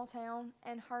small town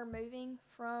and her moving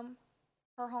from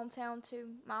her hometown to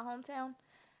my hometown.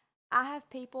 I have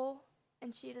people,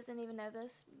 and she doesn't even know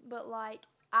this, but like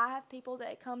I have people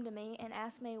that come to me and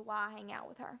ask me why I hang out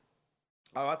with her.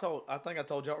 Oh, I think I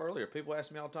told y'all earlier. People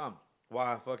ask me all the time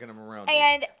why I fucking am around you.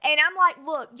 And I'm like,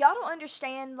 look, y'all don't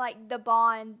understand like the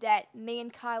bond that me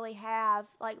and Kylie have.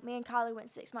 Like me and Kylie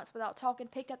went 6 months without talking,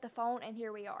 picked up the phone, and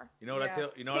here we are. You know what I Yeah.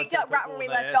 tell? You know what I Picked tell up right people where we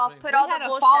when they left ask off, me? put we all the had a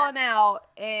bullshit. falling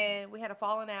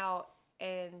out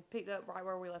and picked up right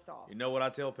where we left off. You know what I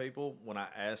tell people when I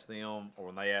ask them or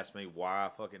when they ask me why I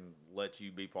fucking let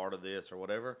you be part of this or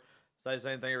whatever? Say the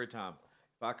same thing every time.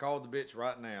 If I called the bitch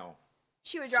right now,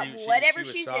 She would drop she whatever would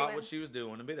she's stop doing. what she was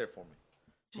doing and be there for me.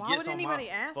 She Why gets would on anybody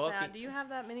my ask fucking, that? Do you have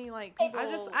that many like people?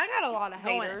 I got a lot of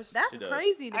going- haters. That's She does.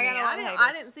 crazy to I me. got a lot of I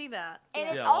haters. didn't see that. And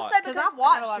Yeah, it's a lot. also Because because I've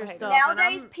watched lot your of haters. stuff. and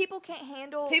nowadays I'm- people can't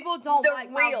handle People don't the like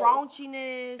real. my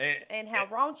raunchiness And- and how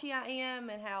raunchy I am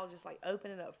and how just like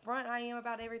open and upfront I am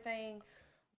about everything.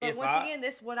 But If once I- again,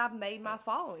 this is what I've made my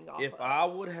following off If of. I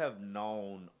would have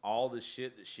known all the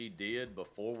shit that she did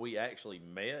before we actually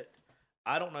met,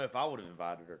 I don't know if I would have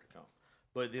invited her to come.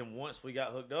 But then once we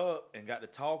got hooked up and got to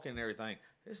talking and everything,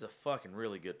 this is a fucking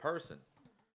really good person.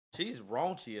 She's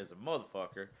raunchy as a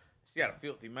motherfucker. She got a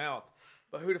filthy mouth.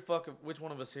 But who the fuck, which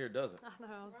one of us here doesn't? I know.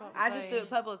 I was about to I just say. do it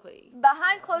publicly.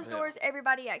 behind closed Yeah. doors.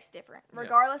 Everybody acts different, Yeah.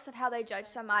 regardless of how they judge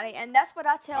somebody, and that's what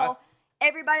I tell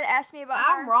everybody that asks me about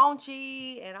I'm her.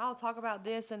 raunchy and I'll talk about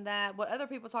this and that, what other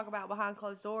people talk about behind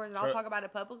closed doors, and I'll True. talk about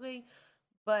it publicly.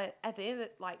 But at the end of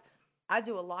it, like, I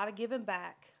do a lot of giving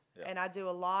back Yeah. and I do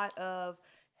a lot of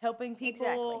helping people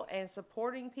Exactly. and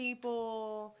supporting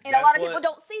people. And a lot of That's people what-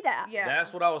 don't see that. Yeah.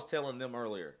 That's what I was telling them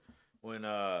earlier when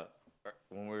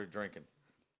we were drinking.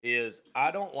 Is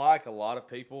I don't like a lot of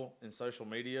people in social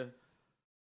media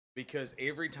because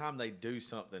every time they do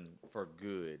something for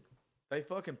good, they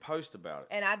fucking post about it.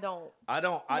 And I don't. I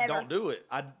Never. don't do it.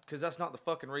 Because that's not the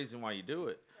fucking reason why you do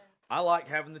it. I like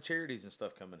having the charities and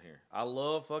stuff coming here. I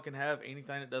love fucking have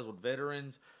anything that does with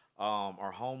veterans,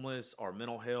 or homeless, or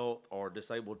mental health, or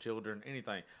disabled children,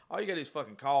 anything. All you gotta do is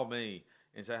fucking call me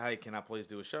and say, hey, can I please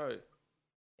do a show?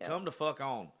 Yep. Come the fuck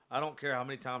on. I don't care how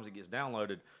many times it gets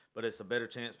downloaded, but it's a better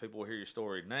chance people will hear your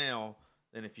story now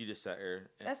than if you just sat there.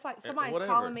 That's like somebody's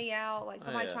whatever. calling me out. Like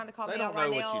somebody's Yeah. trying to call They me don't out right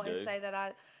know what now you and do. say that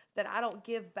I don't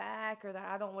give back or that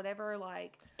I don't whatever.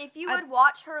 Like If you I- would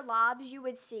watch her lives, you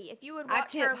would see. If you would I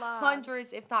watch her tip lives,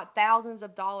 hundreds, if not thousands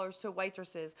of dollars to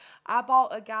waitresses. I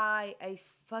bought a guy a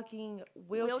fucking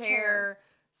wheelchair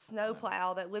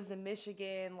snowplow that lives in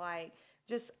Michigan. Like,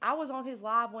 just I was on his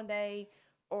live one day,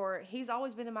 or he's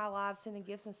always been in my live sending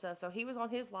gifts and stuff. So he was on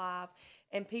his live,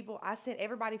 and I sent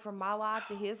everybody from my live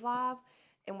to his live.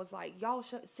 And was like, y'all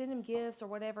should send him gifts or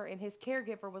whatever. And his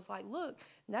caregiver was like, look,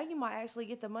 now you might actually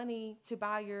get the money to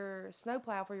buy your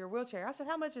snowplow for your wheelchair. I said,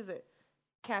 how much is it?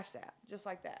 Cashed out, just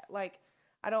like that. Like,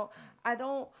 I don't,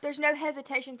 there's no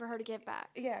hesitation for her to give back.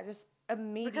 yeah, just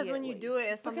immediately. Because when you do it,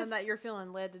 it's something Because- that you're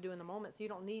feeling led to do in the moment, so you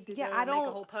don't need to Yeah, go I and make a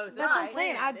don't- whole post. that's It's what not I'm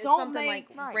saying. planned. I It's don't something make,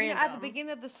 like right. you know, random. at the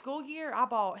beginning of the school year, I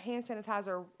bought hand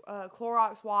sanitizer,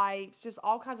 Clorox wipes, just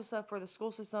all kinds of stuff for the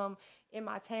school system in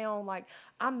my town. Like,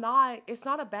 it's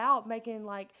not about making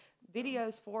like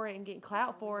videos for it and getting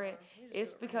clout for it.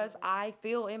 It's because I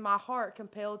feel in my heart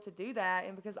compelled to do that,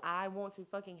 and because I want to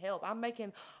fucking help. I'm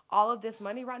making all of this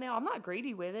money right now. I'm not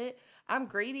greedy with it. I'm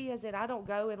greedy as in I don't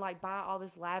go and like buy all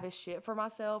this lavish shit for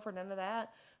myself or none of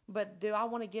that. But do I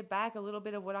want to give back a little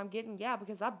bit of what I'm getting? Yeah,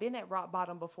 because I've been at rock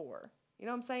bottom before. You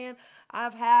know what I'm saying?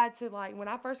 I've had to, like, when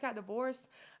I first got divorced,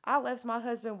 I left my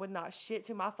husband with not shit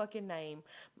to my fucking name.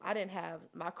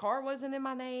 My car wasn't in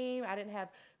my name. I didn't have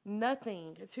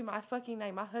nothing to my fucking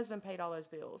name. My husband paid all those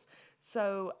bills.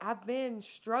 So I've been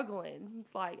struggling.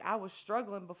 Like, I was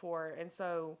struggling before. And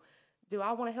so do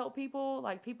I want to help people?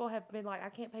 Like, people have been like, I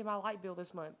can't pay my light bill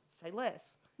this month. Say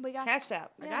less. We got Cashed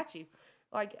out. I Yeah. got you.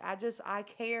 Like, I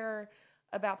care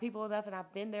about people enough, and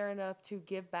I've been there enough to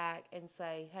give back and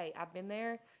say, hey, I've been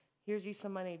there. Here's you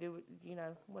some money. Do, you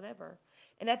know, whatever.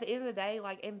 And at the end of the day,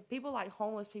 like, and people like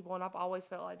homeless people, and I've always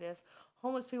felt like this,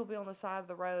 homeless people be on the side of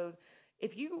the road.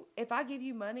 If I give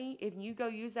you money, if you go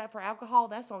use that for alcohol,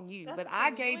 that's on you. That's but I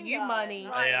between gave you you and God. money.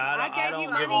 Right. Hey, I gave don't you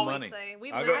give them money. money.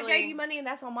 We I go- literally, I gave you money, and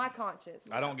that's on my conscience.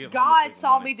 I don't give homeless God people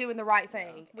saw money. me doing the right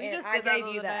thing. We and just I did that gave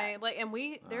the you other that. day. Like,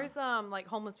 and there's like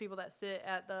homeless people that sit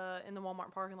at in the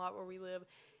Walmart parking lot where we live,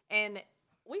 and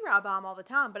we ride by them all the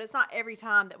time. But it's not every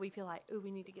time that we feel like, ooh, we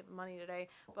need to give them money today.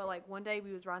 But like one day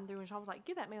we was riding through, and Sean was like,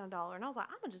 give that man $1, and I was like,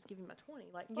 I'm gonna just give him a 20.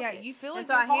 Like, fuck Yeah, it. you feel it And in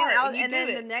so I your handed, heart, and you and do then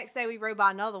it. the next day we rode by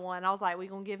another one. And I was like, we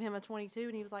gonna give him a 22,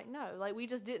 and he was like, no. Like, we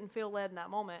just didn't feel led in that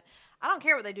moment. I don't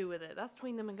care what they do with it. That's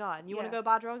between them and God. You want Yeah. to go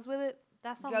buy drugs with it?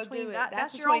 That's not Go between do it. that.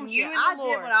 That's That's your between own you shit. and the I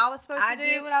Lord. did what I was supposed I to do.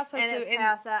 did what I was supposed and to do, It's and-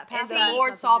 past that. and Past the that has Lord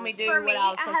nothing saw to me with do it. For what me, I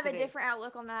was I supposed have to a do. different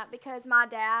outlook on that because my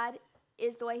dad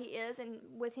is the way he is, and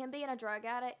with him being a drug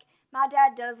addict, my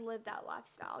dad does live that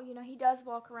lifestyle. You know, he does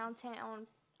walk around town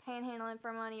panhandling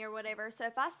for money or whatever. So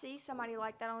if I see somebody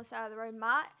like that on the side of the road,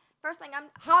 my first thing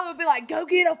Holly would be like, go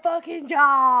get a fucking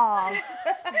job.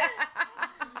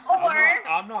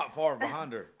 I'm not far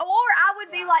behind her. or I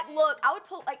would be like, look, I would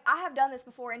pull, like, I have done this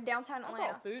before in downtown I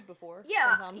Atlanta. bought food before.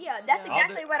 Yeah, sometimes. yeah, that's Yeah.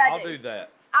 exactly what I I'll do. do that.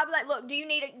 I'd be like, look, do you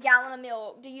need a gallon of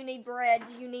milk? Do you need bread?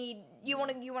 Do you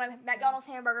want a McDonald's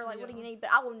hamburger? Like, what do you need? But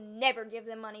I will never give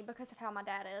them money because of how my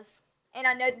dad is, and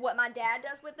I know what my dad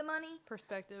does with the money.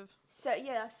 Perspective. So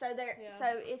yeah, so there, Yeah. so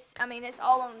it's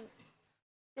all on.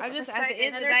 I different just, at the perspectives. end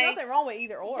And of there's the day, nothing wrong with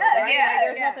either or. No, right? yeah, Like,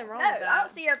 there's yeah. nothing wrong No, with that. I don't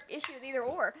see an issue with either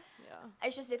or. Yeah.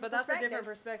 It's just different But that's a perspectives. different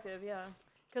perspective, yeah.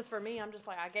 Because for me, I'm just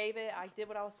like, I gave it, I did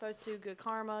what I was supposed to, good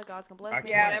karma, God's gonna bless I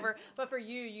me, can't. whatever. But for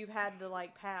you, you've had to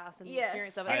like pass and the Yes.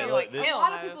 experience of it. Hey, So you're look, like, this- a hell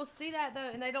lot no. of people see that though,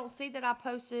 and they don't see that I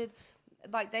posted.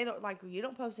 Like they don't like you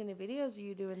don't post any videos of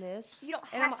you doing this. You don't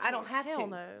And have I don't to. have Hell to.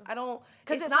 no. I don't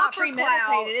Because it's not for premeditated.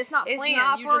 clout. It's not It's planned.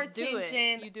 not You for just do it.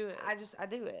 attention. You do it. I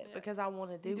do it Yeah. because I want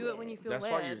to do You it. do it when you feel That's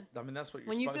led. why you're. I mean, that's what you're.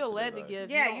 When you supposed feel to led do, to though.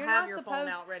 give, Yeah, you don't you're have not your phone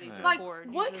supposed- out ready to Yeah. Like, record.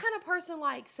 You what just- kind of person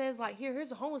like says like,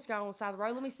 here's a homeless guy on the side of the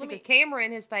road. Let me stick me- a camera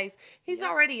in his face. He's Yeah.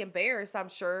 already embarrassed, I'm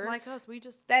sure, like us? We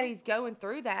just that he's going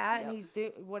through that Yep. and he's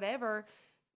doing whatever.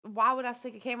 Why would I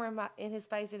stick a camera in his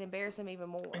face and embarrass him even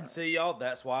more? And see, y'all,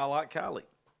 that's why I like Kylie.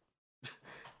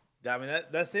 I mean,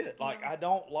 that's it. Like, I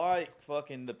don't like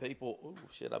fucking the people. Ooh,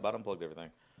 shit, I about unplugged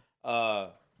everything.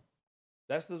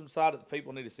 That's the side that the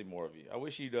people need to see more of you. I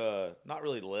wish you'd not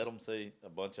really let them see a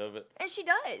bunch of it. And she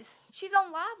does. She's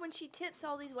on live when she tips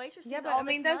all these waitresses. Yeah, but all I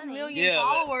mean, this those money. million Yeah, but-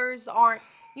 followers aren't.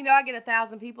 you know, I get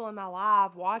 1,000 people in my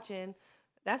live watching.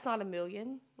 That's not a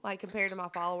million, like compared to my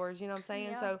followers. You know what I'm saying?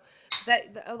 Yeah. So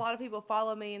a lot of people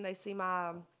follow me and they see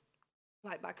my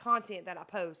content that I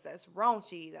post. That's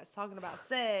raunchy. That's talking about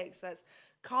sex. That's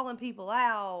calling people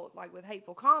out like with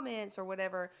hateful comments or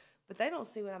whatever. But they don't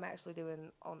see what I'm actually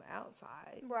doing on the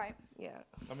outside. Right. Yeah,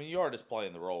 I mean, you are just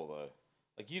playing the role though.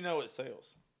 Like you know it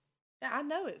sells. yeah, I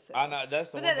know it's. I know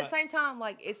that's the. But one at the thing- same time,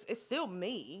 like it's still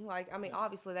me. Like I mean,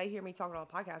 obviously they hear me talking on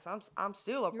the podcast. I'm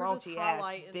still a You're just raunchy ass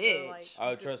highlighting the, bitch. like-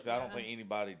 Oh, trust me, I don't think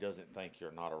anybody doesn't think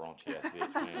you're not a raunchy ass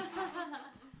bitch, man.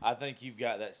 I think you've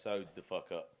got that sewed the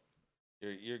fuck up.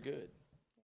 You're good.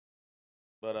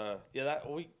 But yeah, that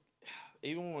we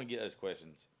even when we get those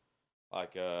questions,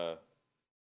 like I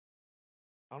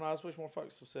don't know, I just wish more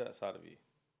folks would sit outside of you.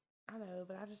 I know,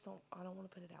 but I just don't. I don't want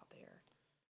to put it out there.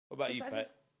 What about you, Because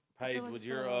I Paige? feel like With it's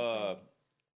been a long thing.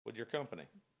 with your company,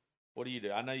 what do you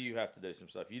do? I know you have to do some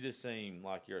stuff. You just seem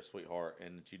like you're a sweetheart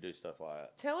and that you do stuff like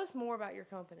that. Tell us more about your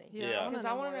company. Yeah. Because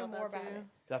I want to know more about too. it.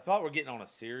 'Cause I thought we're getting on a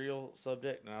serial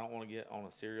subject, and I don't want to get on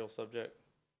a serial subject.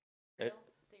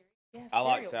 Yeah, I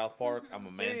like cereal. South Park. I'm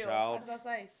a man Cereal. I child. was about to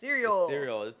say It's cereal.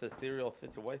 cereal. It's a cereal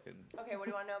situation. Okay, what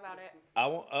do you want to know about it? I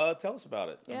want. Tell us about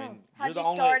it. Yeah. I mean, How'd you're you the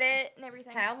only. start it and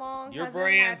everything? How long? Your has it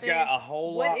brand's got happened? a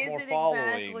whole What lot is more it following.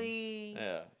 exactly? Yeah,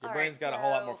 your All brand's right, got a whole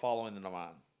lot so- more following than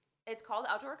mine. It's called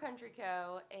Outdoor Country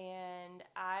Co. And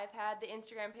I've had the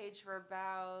Instagram page for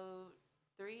about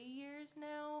 3 years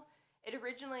now. It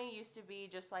originally used to be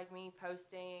just like me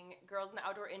posting girls in the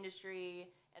outdoor industry,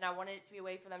 and I wanted it to be a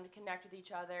way for them to connect with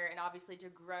each other and obviously to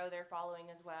grow their following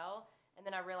as well. And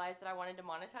then I realized that I wanted to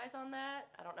monetize on that.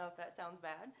 I don't know if that sounds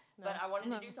bad, but I wanted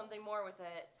to do something more with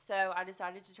it. So I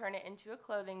decided to turn it into a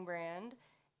clothing brand.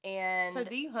 And So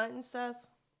do you hunt and stuff?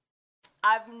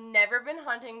 I've never been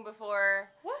hunting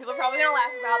before. People are probably gonna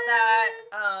laugh about that.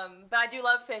 But I do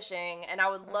love fishing, and I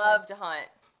would love to hunt.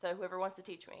 So whoever wants to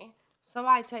teach me.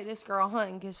 Somebody take this girl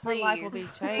hunting because her life will be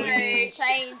Please. changed.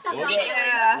 Change. We'll go,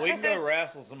 Yeah. we can go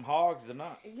wrestle some hogs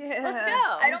tonight. Yeah. Let's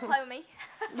go. I don't play with me.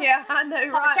 Yeah, I know,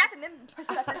 Papa right? tapping them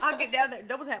suckers. I'll get down there,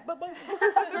 double tap, boom, boom.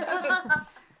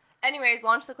 Anyways,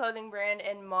 launched the clothing brand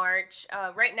in March.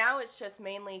 Right now, it's just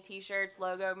mainly t-shirts,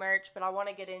 logo merch, but I want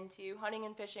to get into hunting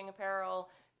and fishing apparel,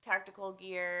 tactical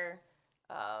gear,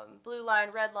 blue line,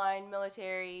 red line,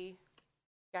 military.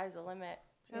 Sky's the limit.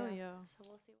 Hell yeah. So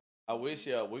we'll see. I wish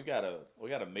we got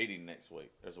a meeting next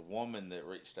week. There's a woman that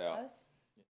reached out.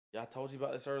 Yeah, I told you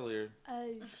about this earlier.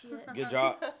 Oh shit. Good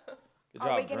job. Good Are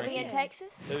job we gonna be in drinking.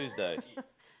 Texas? Tuesday.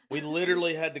 We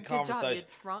literally had the Good job, conversation.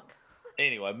 you drunk.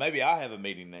 Anyway, maybe I have a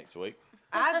meeting next week.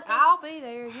 I'll be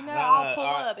there. You know, No, I'll pull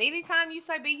all right. up. Anytime you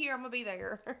say be here, I'm going to be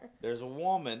there. There's a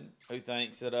woman who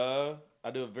thinks that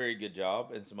I do a very good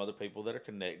job, and some other people that are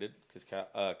connected. Because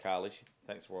Kylie, she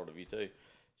thinks the world of you too.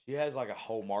 She has like a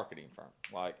whole marketing firm,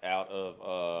 like out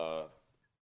of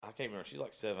I can't remember. She's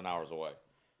like 7 hours away,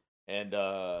 and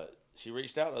she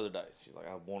reached out the other day. She's like,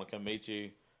 I want to come meet you,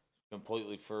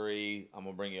 completely free. I'm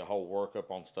gonna bring you a whole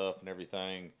workup on stuff and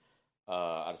everything.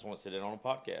 I just want to sit in on a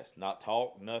podcast, not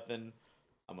talk, nothing.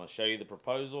 I'm gonna show you the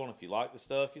proposal, and if you like the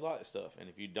stuff, you like the stuff, and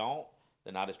if you don't,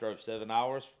 then I just drove 7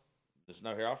 hours. There's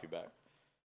no hair off your back.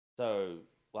 So,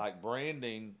 like,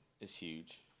 branding is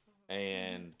huge,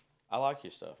 and I like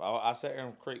your stuff. I sat here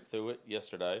and creeped through it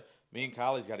yesterday. Me and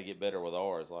Kylie's got to get better with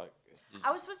ours. Like,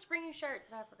 I was supposed to bring you shirts,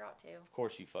 and I forgot to. of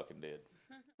course you fucking did.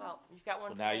 Well, you've got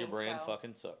one. Well, for now me, your brand so.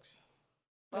 fucking sucks.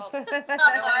 Well, you know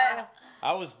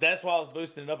what? That's why I was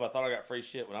boosting it up. I thought I got free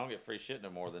shit. When I don't get free shit no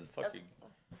more, then fuck you.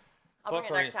 I'll Fuck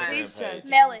bring her it next time. He's Instagram page. joking.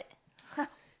 Mail it.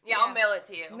 Yeah, I'll mail it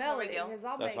to you. Melody, No big deal. because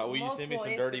I'll That's make why. Will you send me some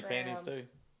multiple dirty Instagram. panties too?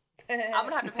 I'm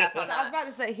gonna have to pass on I was that. about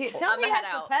to say, tell I'm me he gonna has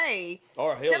head to out. pay.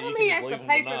 Or hell, Tell you him can he just has leave to them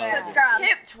pay for tonight. that. Subscribe.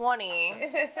 Tip 20.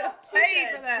 Pay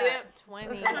for that. Tip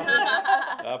 20.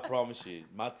 I promise you,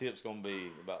 my tip's gonna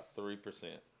be about 3%.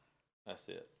 That's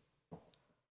it.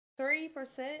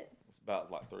 3%? It's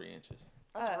about like 3 inches.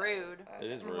 That's rude.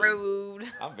 It is rude.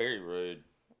 Rude. I'm very rude.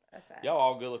 Y'all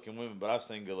all good-looking women, but I've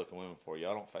seen good-looking women before.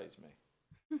 Y'all don't faze me.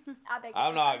 I beg I'm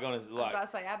you. not gonna I was like. about to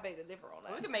say, I beg to differ on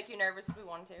We that. can make you nervous if we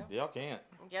want to. Y'all can't.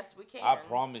 Yes, we can. I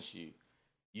promise you,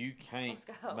 you can't Let's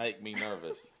go. make me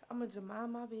nervous. I'm going to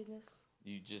mind my business.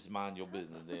 You just mind your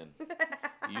business then.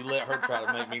 You let her try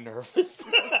to make me nervous.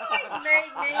 Okay,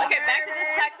 back to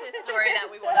this Texas story that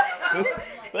we want to know about.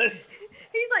 Let's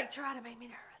He's like, try to make me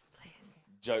nervous, please.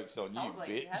 jokes on you, Sounds like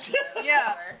you have bitch. to.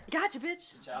 Yeah. Gotcha,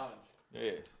 bitch.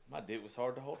 Yes, my dick was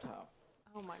hard the whole time.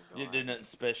 Oh my You god. did nothing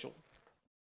special.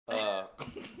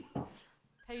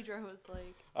 Pedro was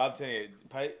like, I'm telling you,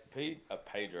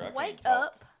 Pedro. I can't Wake even talk.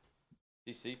 up.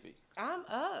 She's CP. I'm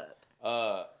up.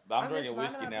 But I'm I'm just drinking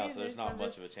whiskey minding my now, so there's business. not I'm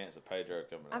much of a just- chance of Pedro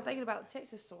coming. I'm over. thinking about the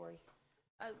Texas story.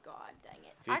 Oh God, dang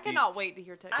it. I 50 cannot wait to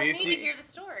hear Texas. I need 50 to hear the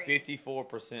story.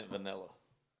 54% vanilla.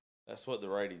 That's what the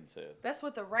rating said. That's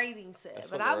what the rating said. That's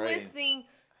But what the I'm rating- listening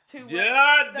to what Yeah,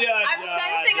 I'm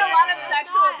sensing a lot of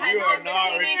sexual not- tension You are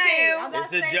not between you saying- two. I'm not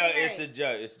It's a saying joke. that. It's a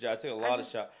joke. It's a joke. I took a lot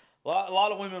just- of shots. A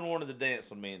lot of women wanted to dance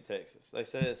with me in Texas. They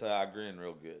said it's I grin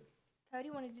real good. Cody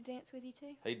wanted to dance with you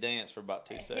too. He danced for about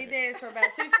 2 seconds. He danced for about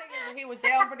 2 seconds and he was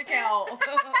down for the count.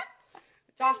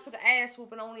 Josh put the ass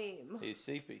whooping on him. He's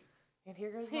seepy. And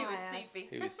here goes He my was ass.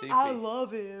 seepy. He was seepy. I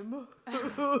love him.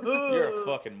 You're a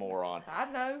fucking moron. I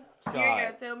know. You God. ain't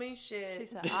gotta tell me shit. She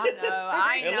said, I know,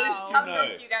 I At least know. you How know.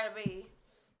 drunk do you gotta be?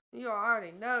 You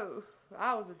already know.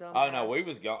 I was a dumb Oh no, we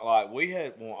was gone. Like we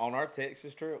had on our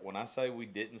Texas trip. When I say we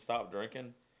didn't stop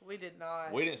drinking, We did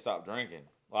not. we didn't stop drinking.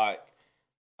 Like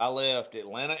I left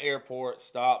Atlanta Airport,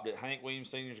 stopped at Hank Williams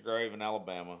Senior's grave in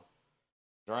Alabama,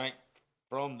 drank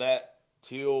from that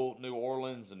till New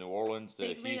Orleans and New Orleans to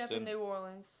Pick me up in Houston. New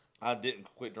Orleans. I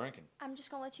didn't quit drinking. I'm just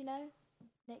gonna let you know,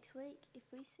 next week, if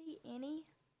we see any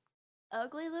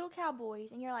ugly little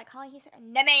cowboys and you're like, Holly, he's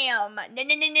no ma'am. No, no,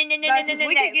 no, no, no, no, no, Because no,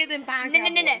 we no. could get them fine No, no,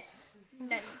 no, no. cowboys.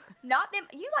 No, not them.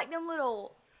 You like them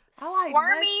little I like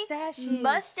squirmy mustaches.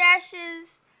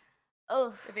 mustaches.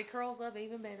 Ugh. If it curls up,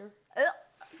 even better. Ugh.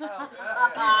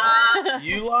 Oh,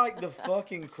 You like the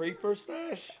fucking creeper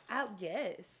stash? Oh,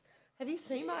 yes. Have you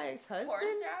seen my ex-husband? porn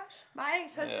stash? My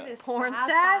ex-husband Yeah. is Porn 5'5",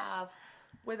 stash?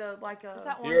 with a like a. Is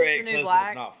that one Your that's the new ex-husband's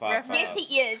black not 5'5". reference? Yes,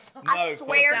 he is. No, I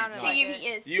swear fuck, he's to not. you, he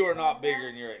is. You are not bigger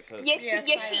than your ex-husband. Yes, Yes,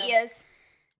 yes, I she am. is.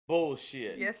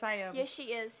 Bullshit. Yes, I am. Yes, she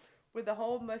is. With the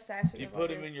whole mustache. You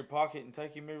put him in your pocket and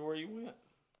take him everywhere you went.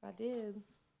 I did.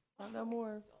 Not no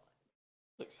more.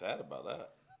 Look sad about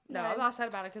that. No, No. I'm not sad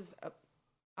about it because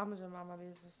I'm gonna just mind my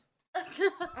business. I'm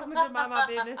gonna just mind my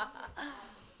business.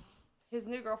 His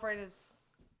new girlfriend is.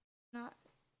 Not.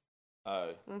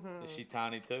 Oh, Mm-hmm. is she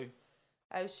tiny too?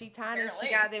 Oh, she tiny. Apparently.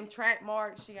 She got them track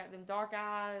marks. She got them dark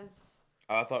eyes.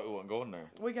 Oh, I thought we wasn't going there.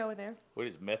 We go in there. We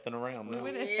just messing around now.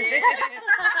 I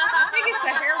think it's the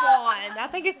hair wand. I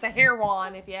think it's the hair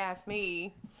wand, if you ask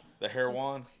me. The hair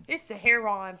wand. It's the hair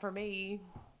wand for me.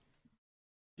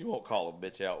 You won't call a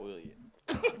bitch out, will you?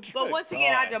 But once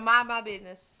again, I just mind my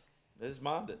business. Just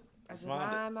mind it. I Just just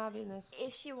mind it. mind my business.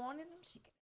 If she wanted him, she could.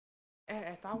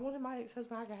 If I wanted my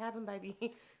ex-husband, I could have him, baby.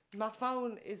 My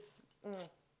phone is.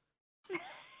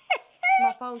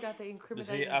 My phone got the Does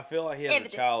incriminating he, I feel like he has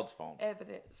Evidence. a child's phone.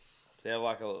 evidence. Does he have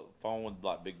like a phone with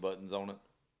like big buttons on it?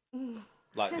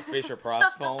 Like the Fisher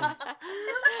Price phone?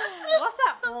 What's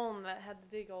that phone that had the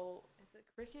big old? Is it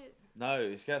Cricket? No,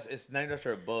 it's named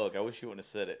after a bug. I wish you wouldn't have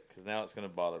said it because now it's gonna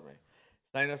bother me.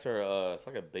 It's named after it's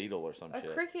like a beetle or some A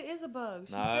shit. cricket is a bug.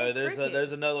 She No, said cricket.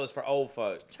 there's another one for old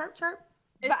folk. Chirp, chirp.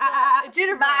 It's Bah. the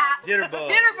Jitterbug. Jitterbug.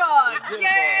 Jitterbug. Jitterbug.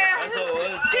 Yeah. That's what it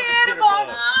was. Jitterbug.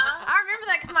 Jitterbug. I remember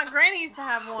that because my granny used to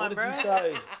have one, What did bro. you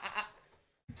say?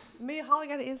 Me and Holly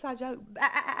got an inside joke. Bah.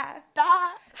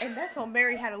 Bah. And that's on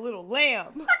Mary Had a Little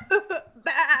Lamb. Bah.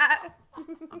 I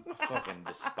fucking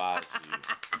despise you.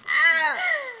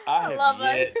 I have love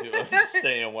yet us. to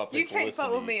understand why people You can't listen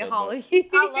fuck to with you me so and much. Holly.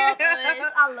 I love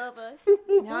us. I love us.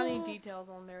 Now I need details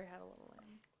on Mary Had a Little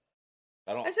Lamb.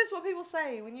 I don't. That's just what people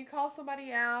say when you call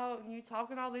somebody out and you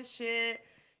talking all this shit.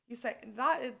 You say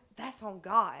that's on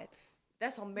God.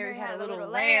 That's on Mary Had a Little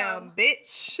Lamb,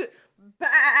 bitch.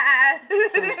 Bye.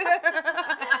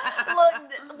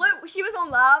 Look, she was on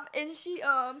live and she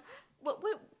what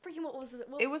was it?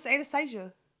 It was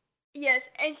Anastasia. Yes,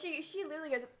 and she literally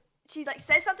goes, she like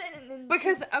says something and then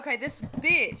Because okay, this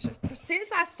bitch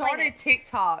since I started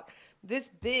TikTok, this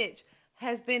bitch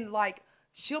has been like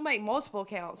she'll make multiple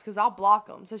accounts because I'll block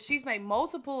them. So she's made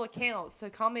multiple accounts to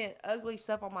comment ugly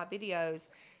stuff on my videos.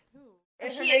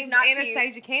 And her She is name's not cute.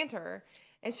 Anastasia Cantor.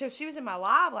 And so she was in my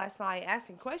live last night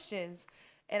asking questions.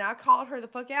 And I called her the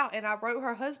fuck out. And I wrote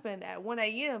her husband at 1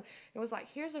 a.m. and was like,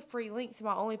 here's a free link to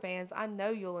my OnlyFans. I know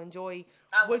you'll enjoy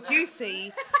what you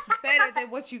see better than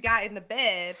what you got in the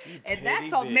bed. And that's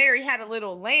petty on bitch. Mary Had a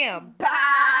Little Lamb.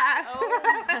 Bye.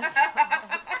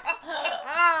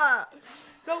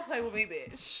 Don't play with me,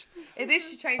 bitch. And then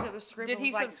she changed up the script. Did and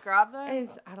he was like, subscribe though?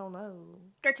 I don't know.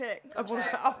 go check. I want to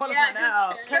Yeah, find go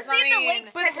out. check. Go see if the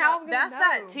link's But taken how up. I'm gonna That's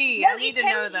know? that tea. No, I need it to know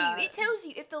tells you. that. It tells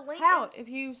you if the link How?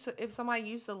 is. If somebody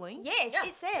used the link? Yes, Yeah,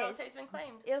 it says. It's been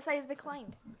claimed. It'll say it's been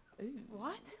claimed.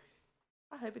 What?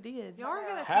 I hope it did. Y'all are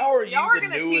gonna How are teach, y'all you the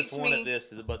gonna newest teach one me. at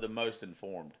this, but the most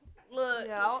informed? Look,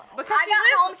 Yeah, because I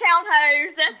got hometown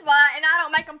hoes. That's why, and I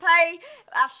don't make them pay.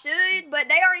 I should, but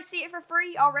they already see it for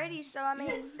free already. So I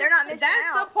mean, they're not missing That's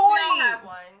out. the We all point. have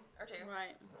one or two.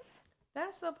 Right.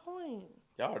 That's the point.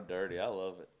 Y'all are dirty. I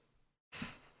love it.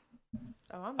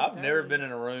 Oh, I'm I've never dirty. been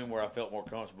in a room where I felt more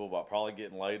comfortable about probably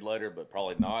getting laid later, but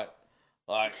probably not.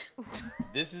 Like,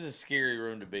 this is a scary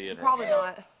room to be in. right Probably now.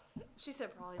 not. She said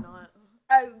probably not.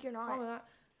 Oh, you're not. Probably not.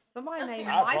 Somebody named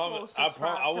I Michael promise.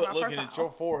 subscribed I to wasn't my looking at profile.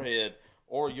 your forehead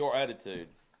or your attitude.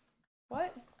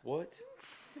 What? What?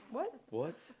 What?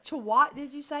 What? To what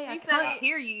did you say? I He said can't he-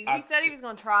 hear you. I- He said he was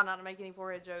gonna try not to make any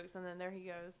forehead jokes, and then there he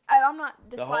goes. Oh, I'm not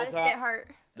the The whole slightest time- bit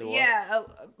hurt. The what? Yeah,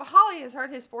 Holly has heard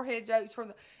his forehead jokes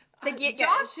from The get-go.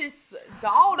 Josh's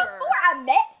daughter. Before I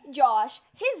met Josh,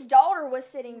 his daughter was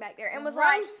sitting back there and was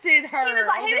like, roasted her. he was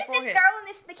like, on who her is this forehead. girl in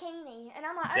this bikini? And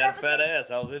I'm like, She oh, had a that was fat me.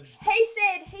 ass. I was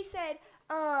interested. He said,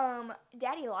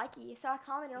 Daddy like you. So I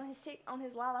commented on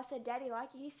his live. I said, Daddy like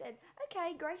you. He said,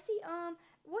 okay, Gracie,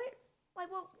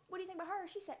 what do you think about her?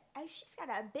 She said, oh, she's got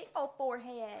a big old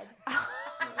forehead.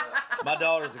 My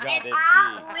daughter's a And goddamn G.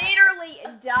 I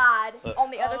literally died on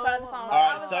the other side of the phone. All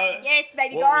I right, was so like, yes,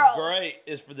 baby what girl. was great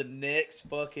is for the next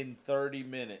fucking 30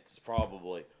 minutes,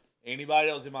 probably, anybody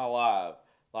else in my live,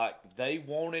 like, they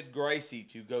wanted Gracie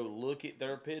to go look at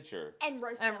their picture And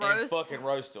roast And them. and Roast. fucking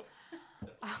roast them.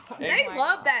 They my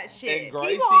love God. that shit. And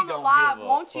Gracie People on the don't live give a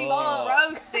want you to fuck.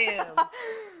 roast them.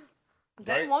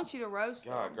 They Gra- want you to roast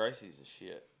God, them. Gracie's a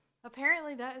shit.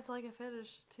 Apparently, that is like a fetish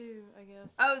too. I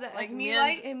guess. Oh, the Like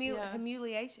humiliation. men- yeah.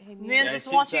 Humiliation. Men Yeah, just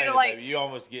keep want you saying to it, like. baby. You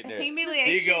almost getting there.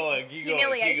 Humiliation. Keep going. Keep going.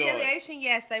 Humiliation. Keep going. Humiliation.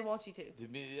 Yes, they want you to.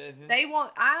 Humiliation. They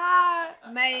want. I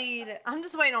made. I'm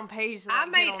just waiting on Paige. To, I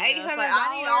like, made get on this. Like,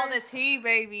 I need all the $800. tea,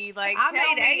 baby. Like I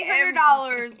tell made me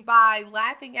 $800 everything. by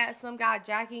laughing at some guy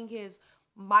jacking his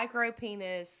micro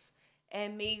penis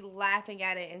and me laughing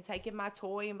at it and taking my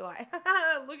toy and be like,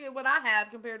 look at what I have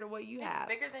compared to what you It's have.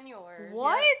 bigger than yours.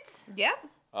 What? Yep.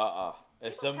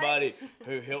 As somebody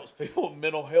who helps people with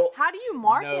mental health, How do you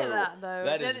market No, that though?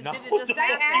 that did is it, not did it what just the fuck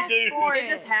we happen? do. for It it.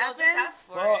 just They'll happened. just ask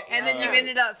for Fuck it. And then you no.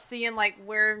 ended up seeing like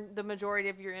where the majority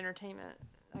of your entertainment,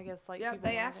 I guess, like Yep. people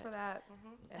They wanted asked it. for that.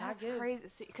 And That's I did.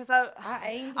 crazy. Because I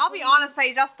aimed. I'll be honest,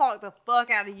 Paige, I stalked the fuck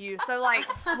out of you. So like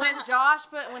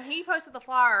when he posted the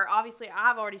flyer, obviously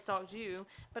I've already stalked you,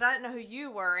 but I didn't know who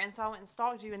you were, and so I went and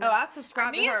stalked you. And Oh, then I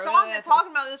subscribed me to and her. Sean been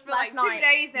talking about this for Last like 2 night.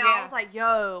 days now. I Yeah. was like,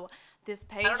 yo. This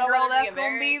Paige don't know girl whether to be that's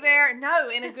gonna be embarrassed there. or- No,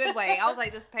 in a good way. I was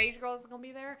like, this Paige girl is gonna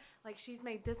be there. Like, she's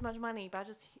made this much money by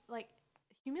just like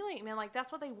humiliating men. Like,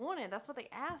 that's what they wanted. That's what they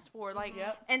asked for. Like,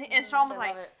 Yep. and Sean was They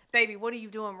like, love it. baby, what are you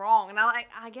doing wrong? And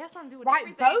I guess I'm doing Right,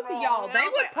 everything both of wrong. y'all. And They I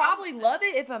was would like, probably love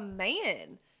it if a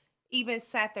man even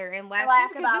sat there and laughed,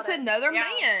 Laughed because it's about it. another Yeah.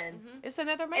 man. It's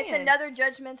another man. It's another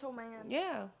judgmental man.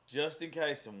 Yeah. just in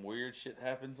case some weird shit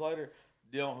happens later,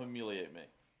 don't humiliate me.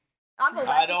 I'm gonna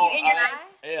I laugh at don't. you in your I, face.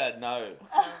 yeah, no.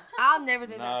 I'll never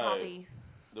do that, No. Poppy.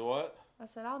 The what? I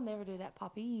said, I'll never do that,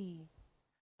 Poppy.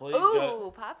 Please go.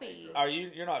 Ooh, Poppy. Are you?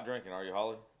 You're not drinking, are you,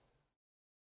 Holly?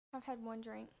 I've had one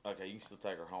drink. Okay, you can still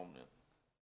take her home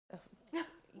then.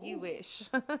 You wish.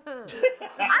 I'm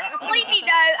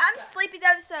sleepy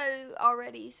though, so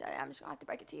already, so I'm just gonna have to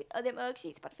break it to you. Them Ugg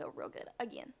sheets about to feel real good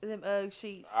again. Them Ugg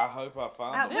sheets. I hope I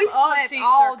find them. We Ugg slept sheets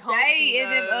all are comfy, day in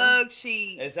them though. Ugg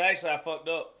sheets. It's actually I fucked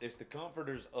up. It's the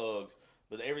comforters Uggs,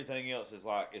 but everything else is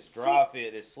like it's dry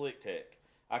fit. It's Slick Tech.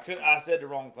 I said the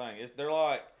wrong thing. They're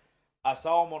like I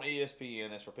saw them on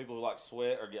ESPN. It's for people who like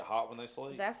sweat or get hot when they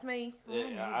sleep. That's me.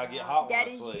 I get hot when That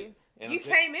I is sleep. you. And You I'm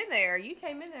came in there. You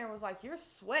came in there and was like, you're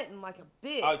sweating like a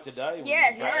bitch. Oh, today? when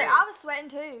Yes, you got really, here, I was sweating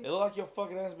It too. looked like your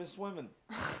fucking ass been swimming.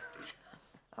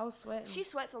 I was sweating. She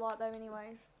sweats a lot though,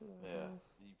 anyways. Yeah.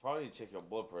 You probably need to check your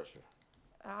blood pressure.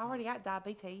 I already got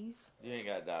diabetes. You ain't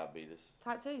got diabetes.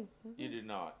 Type 2. You do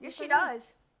not. Yes, I she do.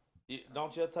 does.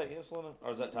 Don't you have to take insulin?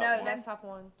 Or is that type No, 1? that's type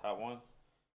 1. Type 1?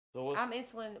 So what's... I'm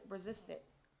insulin resistant.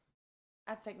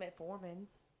 I have to take metformin.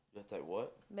 You have to take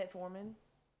what? Metformin.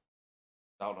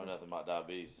 I don't know nothing about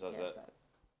diabetes. So Yeah, so-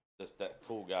 that's that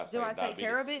cool guy Do saying I take diabetes.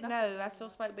 care of it? No, I still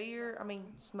smoke beer. I mean,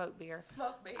 smoke beer.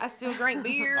 Smoke beer. I still drink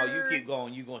beer. Oh, you keep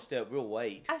going. You gonna step real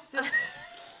weight. I still.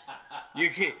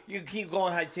 You keep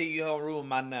going. I tell you how to ruin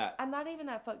my night. I'm not even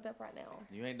that fucked up right now,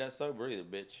 You ain't that sober either,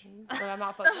 bitch. but I'm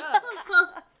not fucked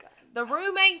up. The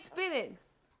room ain't spinning.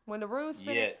 When the room's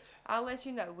spinning, Yet. I'll let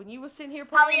you know. When you was sitting here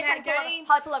Holly, playing it's that time to game,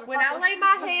 pull over. Holly, pull over. when pull I over. lay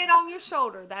my head on your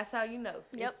shoulder, that's how you know.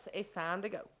 Yep. It's time to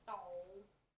go.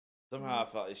 Somehow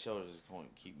I felt his shoulders is going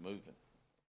to keep moving.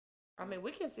 I mean,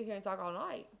 we can sit here and talk all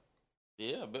night.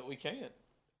 Yeah, I bet we can.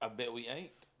 I bet we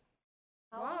ain't.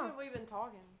 How Wow. long have we been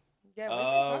talking? Yeah, we've been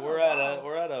talking a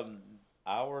We're at a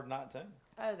hour 19.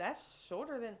 Oh, that's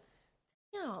shorter than.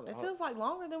 Damn, it Oh. feels like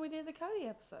longer than we did the Cody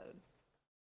episode.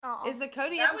 Is the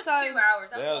Cody That was episode? 2 hours.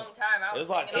 That was Yeah, a long time. I It was was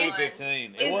like thinking on.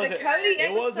 2:15. Is It the wasn't. Cody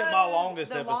It wasn't my episode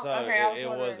longest the long- episode. okay, I was it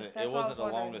wondering. wasn't. That's It what I wasn't was the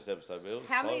wondering. longest episode. But it was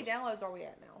How many close. downloads are we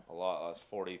at now? A lot. Like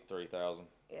 43,000.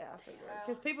 Yeah, I figured.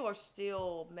 Because people are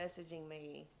still messaging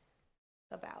me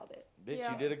about it. Bitch,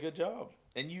 Yeah. you did a good job.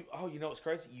 And you know what's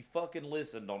crazy? You fucking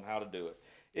listened on how to do it.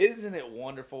 Isn't it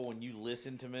wonderful when you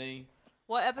listen to me?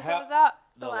 What episode How- was that?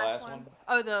 The last last one. one.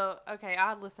 Oh, okay,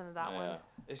 I listened to that Yeah. one.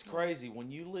 It's crazy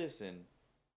when you listen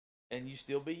and you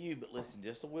still be you, but listen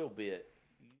just a little bit.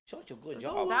 You such a good Just a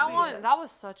job. little with That it. one, that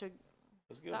was such a. It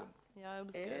was a good. That, one. yeah, it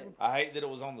was It good. is. I hate that it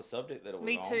was on the subject that it was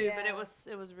Me on. too, but Yeah. it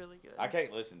was really good. I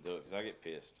can't listen to it because I get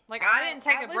pissed. Like I didn't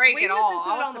take I a lis- break we at all. listened to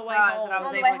I it was on the way surprised home. that I was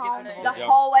On the able way to get home, through the the whole. Yeah.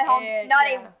 whole way home, And, not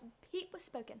yeah. a peep was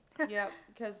spoken. Yep,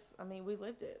 because I mean we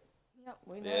lived it. Yep.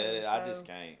 We know. Yeah, I so- just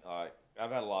can't. Like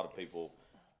I've had a lot of people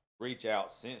reach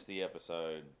out since the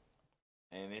episode,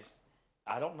 and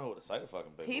I don't know what to say to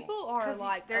fucking people. People are 'Cause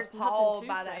like there's nothing appalled to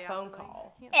by say that after phone they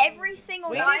call. can't say Every anything. single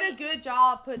We night. did a good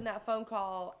job putting that phone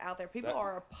call out there. People That-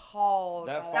 are appalled.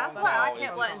 that by phone That's that what I call is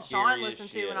kept the letting Sean scariest listen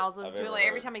to when shit I was listening I've to it. ever Like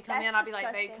every heard. time he come in, That's I'd be like,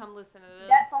 "Babe, disgusting. come listen to this."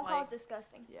 That phone call Like, is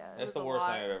disgusting. yeah, it That's was the a worst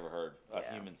lot. thing I've ever heard a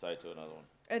Yeah. human say to another one.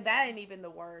 And that ain't even the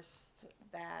worst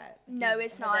that No,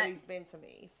 he's- it's not. that he's been to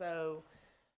me. So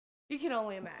you can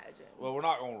only imagine. Well, we're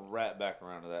not going to wrap back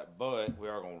around to that, but we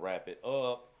are going to wrap it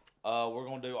up. We're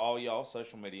going to do all y'all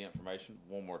social media information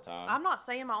one more time. I'm not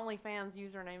saying my OnlyFans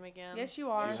username again. Yes,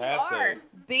 you are. You have to.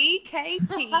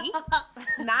 BKP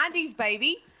 90s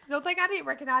baby. Don't think I didn't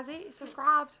recognize it.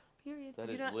 Subscribed. Period. That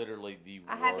You is don't- literally the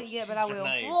worst I haven't yet, but I will.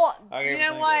 name. Well, I you can't know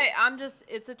think what? of it.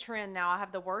 It's a trend now. I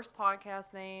have the worst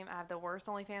podcast name. I have the worst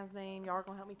OnlyFans name. Y'all are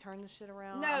gonna help me turn this shit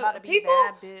around. I'm about to be people.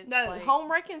 bad bitch. No, like,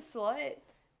 home wrecking slut.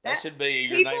 That should be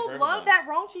your name People for love everything. that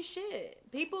raunchy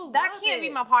shit. People that love can't be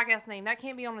it. my podcast name. That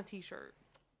can't be on a T-shirt.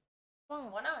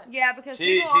 Why not? Yeah, because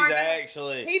She's people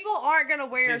actually. aren't gonna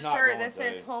wear a She's not shirt going that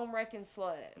says to. "home wrecking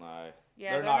slut." No.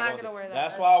 Yeah, they're not gonna to. wear that.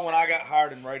 That's why when I got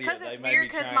hired in radio, Because they it's made weird. me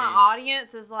Because change. my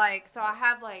audience is like, so I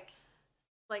have like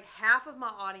half of my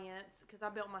audience. Because I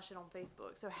built my shit on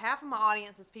Facebook. So half of my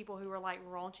audience is people who are like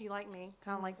raunchy like me,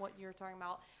 kind of like what you're talking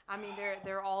about. I mean,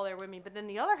 they're all there with me. But then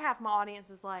the other half of my audience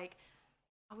is like,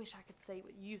 I wish I could say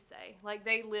what you say. Like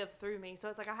they live through me, so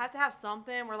it's like I have to have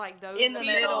something where like those In the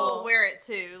people middle. wear it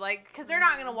too. Like, because they're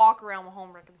not gonna walk around with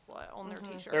home wrecking slut on their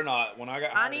T-shirt. They're not. When I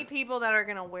got I hired, need people that are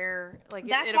gonna wear like.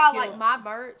 That's it why, appeals. like my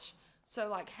merch. So,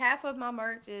 like half of my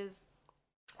merch is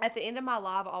at the end of my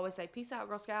live. I always say "Peace out,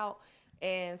 Girl Scout,"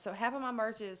 and so half of my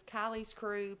merch is Kylie's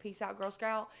crew, "Peace out, Girl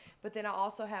Scout." But then I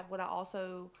also have what I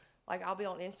also like. I'll be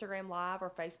on Instagram Live or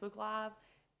Facebook Live.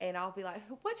 And I'll be like,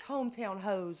 which hometown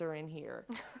hoes are in here?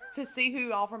 To see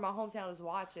who all from my hometown is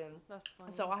watching. That's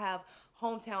funny. So I have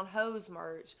hometown hoes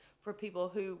merch for people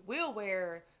who will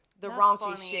wear the That's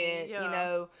raunchy funny. shit, Yeah, you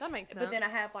know. that makes sense. But then I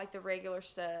have like the regular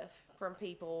stuff from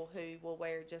people who will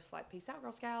wear just like Peace Out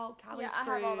Girl Scout, Kylie's Yeah, I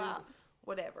crew, have all that.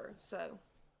 whatever. So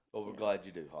well, we're glad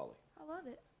you do, Holly. I love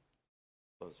it.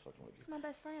 I was fucking with you. It's my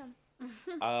best friend.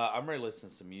 I'm ready to listen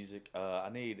to some music. I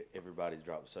need everybody to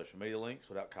drop social media links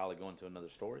without Kylie going to another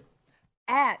story.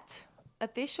 at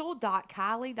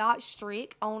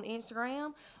official.kylie.strick on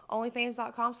Instagram,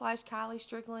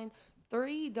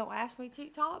 onlyfans.com/KylieStrickland3. Don't ask me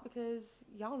TikTok because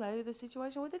y'all know the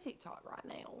situation with the TikTok right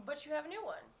now. But you have a new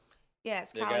one. Yeah,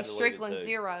 it's They got Kylie deleted Strickland too.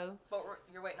 0. But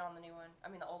you're waiting on the new one. I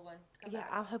mean, the old one. to come Yeah, back.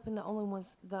 I'm hoping the old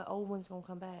one's gonna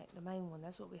come back, the main one.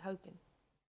 That's what we hoping.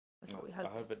 That's what we I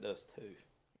hoping. hope it does too.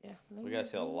 Yeah, We got to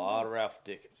sell a lot of Ralph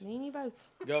Dickens. Me and you both.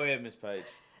 Go ahead, Miss Paige.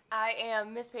 I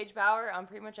am Miss Paige Bauer on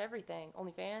pretty much everything.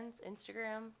 OnlyFans,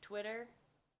 Instagram, Twitter.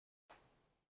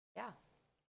 Yeah.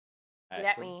 Get at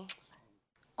Ashley? me.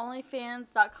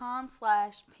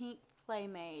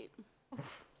 Onlyfans.com/pinkplaymate.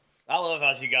 I love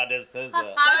how she goddamn says that.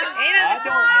 And I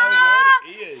don't know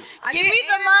what it is. Give me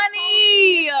the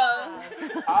money!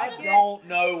 I don't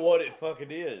know what it fucking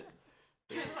is.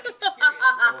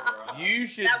 You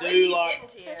should That do whiskey's like getting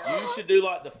to you. you should do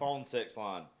like the phone sex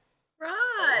line.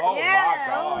 Right. Oh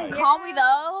yeah. my god. Call me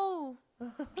though.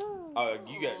 Oh,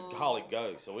 you got Holly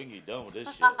go so we can get done with this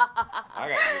shit. I got to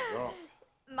get drunk.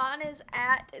 Mine is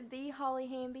at the Holly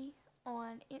Hamby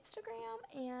on Instagram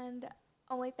and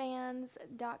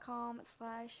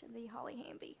onlyfans.com/the Holly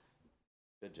Hamby.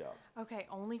 Good job. Okay,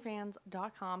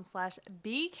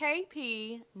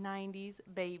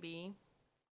 onlyfans.com/BKP90sbaby.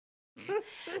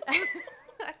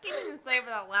 I can't even say it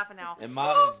without laughing now. And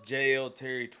mine is JL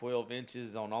Terry 12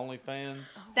 inches on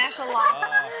OnlyFans. That's a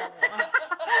lot.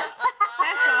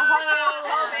 That's a whole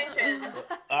 12 inches.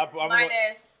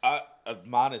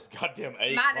 Mine is goddamn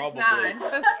 8 minus probably. 9.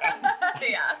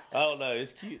 Yeah. I don't know.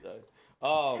 It's cute though.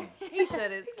 He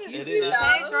said it's cute. It is.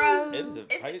 Pedro. It is a,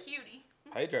 It's a cutie.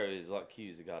 Pedro is like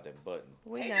cute as a goddamn button.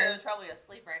 We Pedro know. is probably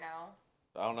asleep right now.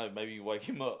 I don't know. Maybe you wake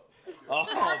him up. I'll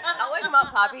wake him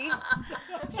up, Poppy.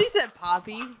 She said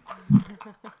Poppy.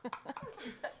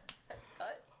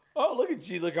 Cut. Oh, look at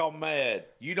you. Look all mad.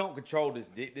 You don't control this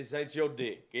dick. This ain't your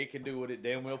dick. It can do what it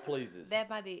damn well pleases. That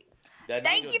my dick. That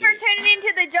Thank ain't you your for dick. tuning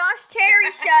into the Josh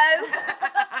Terry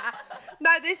Show.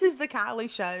 No, this is the Kylie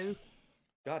Show.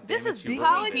 God damn This it, is you the ruined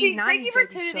Politics. it. Thank you for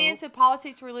 90s baby tuning in show. to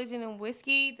Politics, Religion, and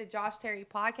Whiskey, the Josh Terry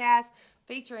podcast,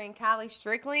 featuring Kylie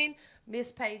Strickland,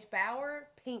 Miss Paige Bauer,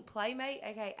 Pink Playmate,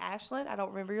 aka Ashlyn. I don't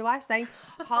remember your last name.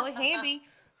 Holly Hamby,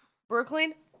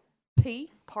 Brooklyn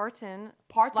P. Parton.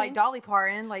 Parton. Like Dolly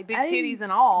Parton, like big Hey, titties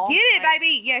and all. Get it, Like,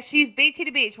 baby. Yeah, she's Big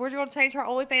Titty Bitch. We're going to change her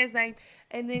OnlyFans name.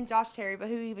 And then Josh Terry, but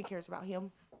who even cares about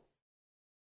him?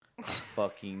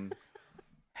 Fucking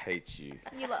hate you.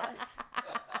 You love us.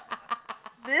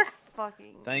 This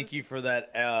fucking. Thank you for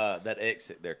that that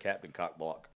exit there, Captain Cockblock.